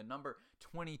 22, the number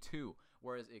 22,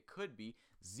 whereas it could be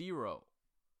 0.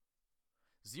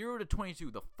 0 to 22,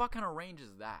 the fuck kind of range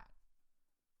is that?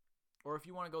 Or if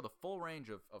you want to go the full range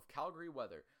of Calgary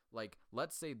weather, like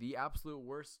let's say the absolute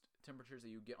worst temperatures that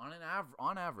you get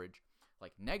on average,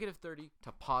 like -30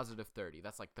 to +30.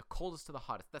 That's like the coldest to the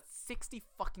hottest. That's 60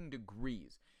 fucking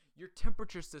degrees. Your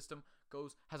temperature system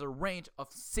has a range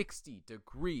of 60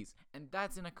 degrees, and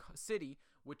that's in a city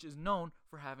which is known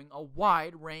for having a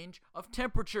wide range of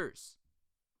temperatures.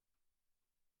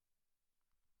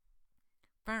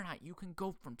 Fahrenheit, you can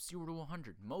go from 0 to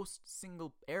 100. Most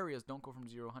single areas don't go from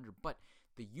 0 to 100, but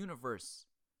the universe,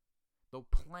 the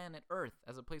planet Earth,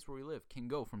 as a place where we live, can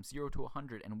go from 0 to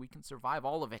 100, and we can survive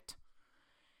all of it.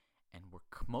 And we're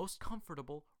most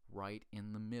comfortable right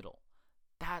in the middle.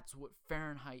 That's what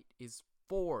Fahrenheit is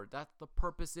for. That's the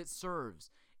purpose it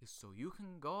serves, is so you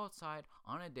can go outside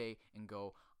on a day and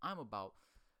go, I'm about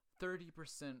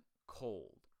 30%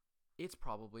 cold. It's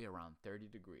probably around 30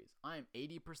 degrees. I'm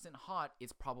 80% hot.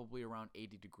 It's probably around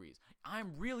 80 degrees.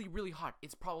 I'm really, really hot.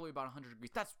 It's probably about 100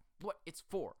 degrees. That's what it's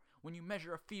for. When you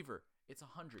measure a fever, it's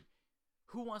 100.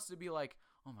 Who wants to be like,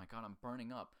 oh my God, I'm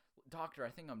burning up. Doctor,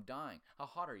 I think I'm dying. How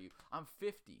hot are you? I'm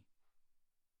 50.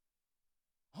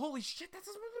 Holy shit,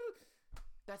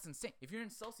 that's insane. If you're in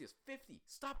Celsius, 50.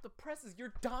 Stop the presses.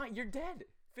 You're dying. You're dead.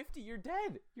 50, you're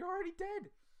dead. You're already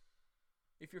dead.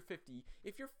 If you're 50,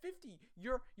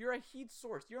 you're a heat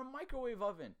source. You're a microwave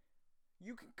oven.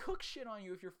 You can cook shit on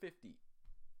you if you're 50.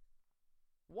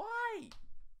 Why?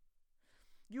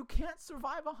 You can't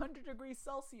survive 100 degrees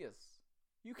Celsius.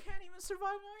 You can't even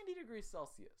survive 90 degrees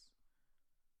Celsius.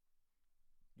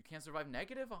 You can't survive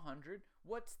 -100.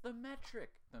 What's the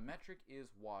metric? The metric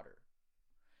is water.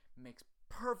 Makes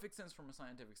perfect sense from a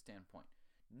scientific standpoint.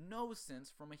 No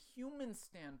sense from a human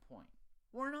standpoint.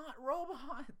 We're not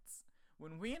robots.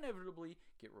 When we inevitably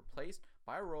get replaced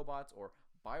by robots or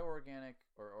bioorganic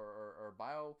or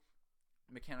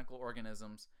biomechanical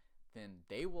organisms, then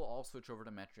they will all switch over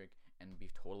to metric and be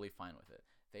totally fine with it.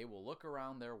 They will look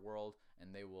around their world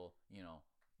and they will,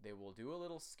 They will do a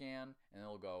little scan and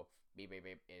they'll go, beep, beep,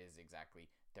 beep. It is exactly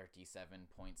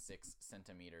 37.6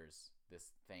 centimeters,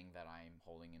 this thing that I'm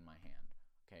holding in my hand.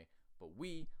 Okay? But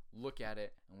we look at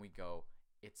it and we go,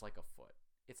 it's like a foot.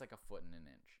 It's like a foot and an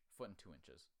inch. Foot and 2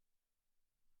 inches.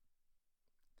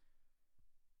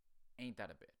 Ain't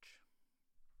that a bitch?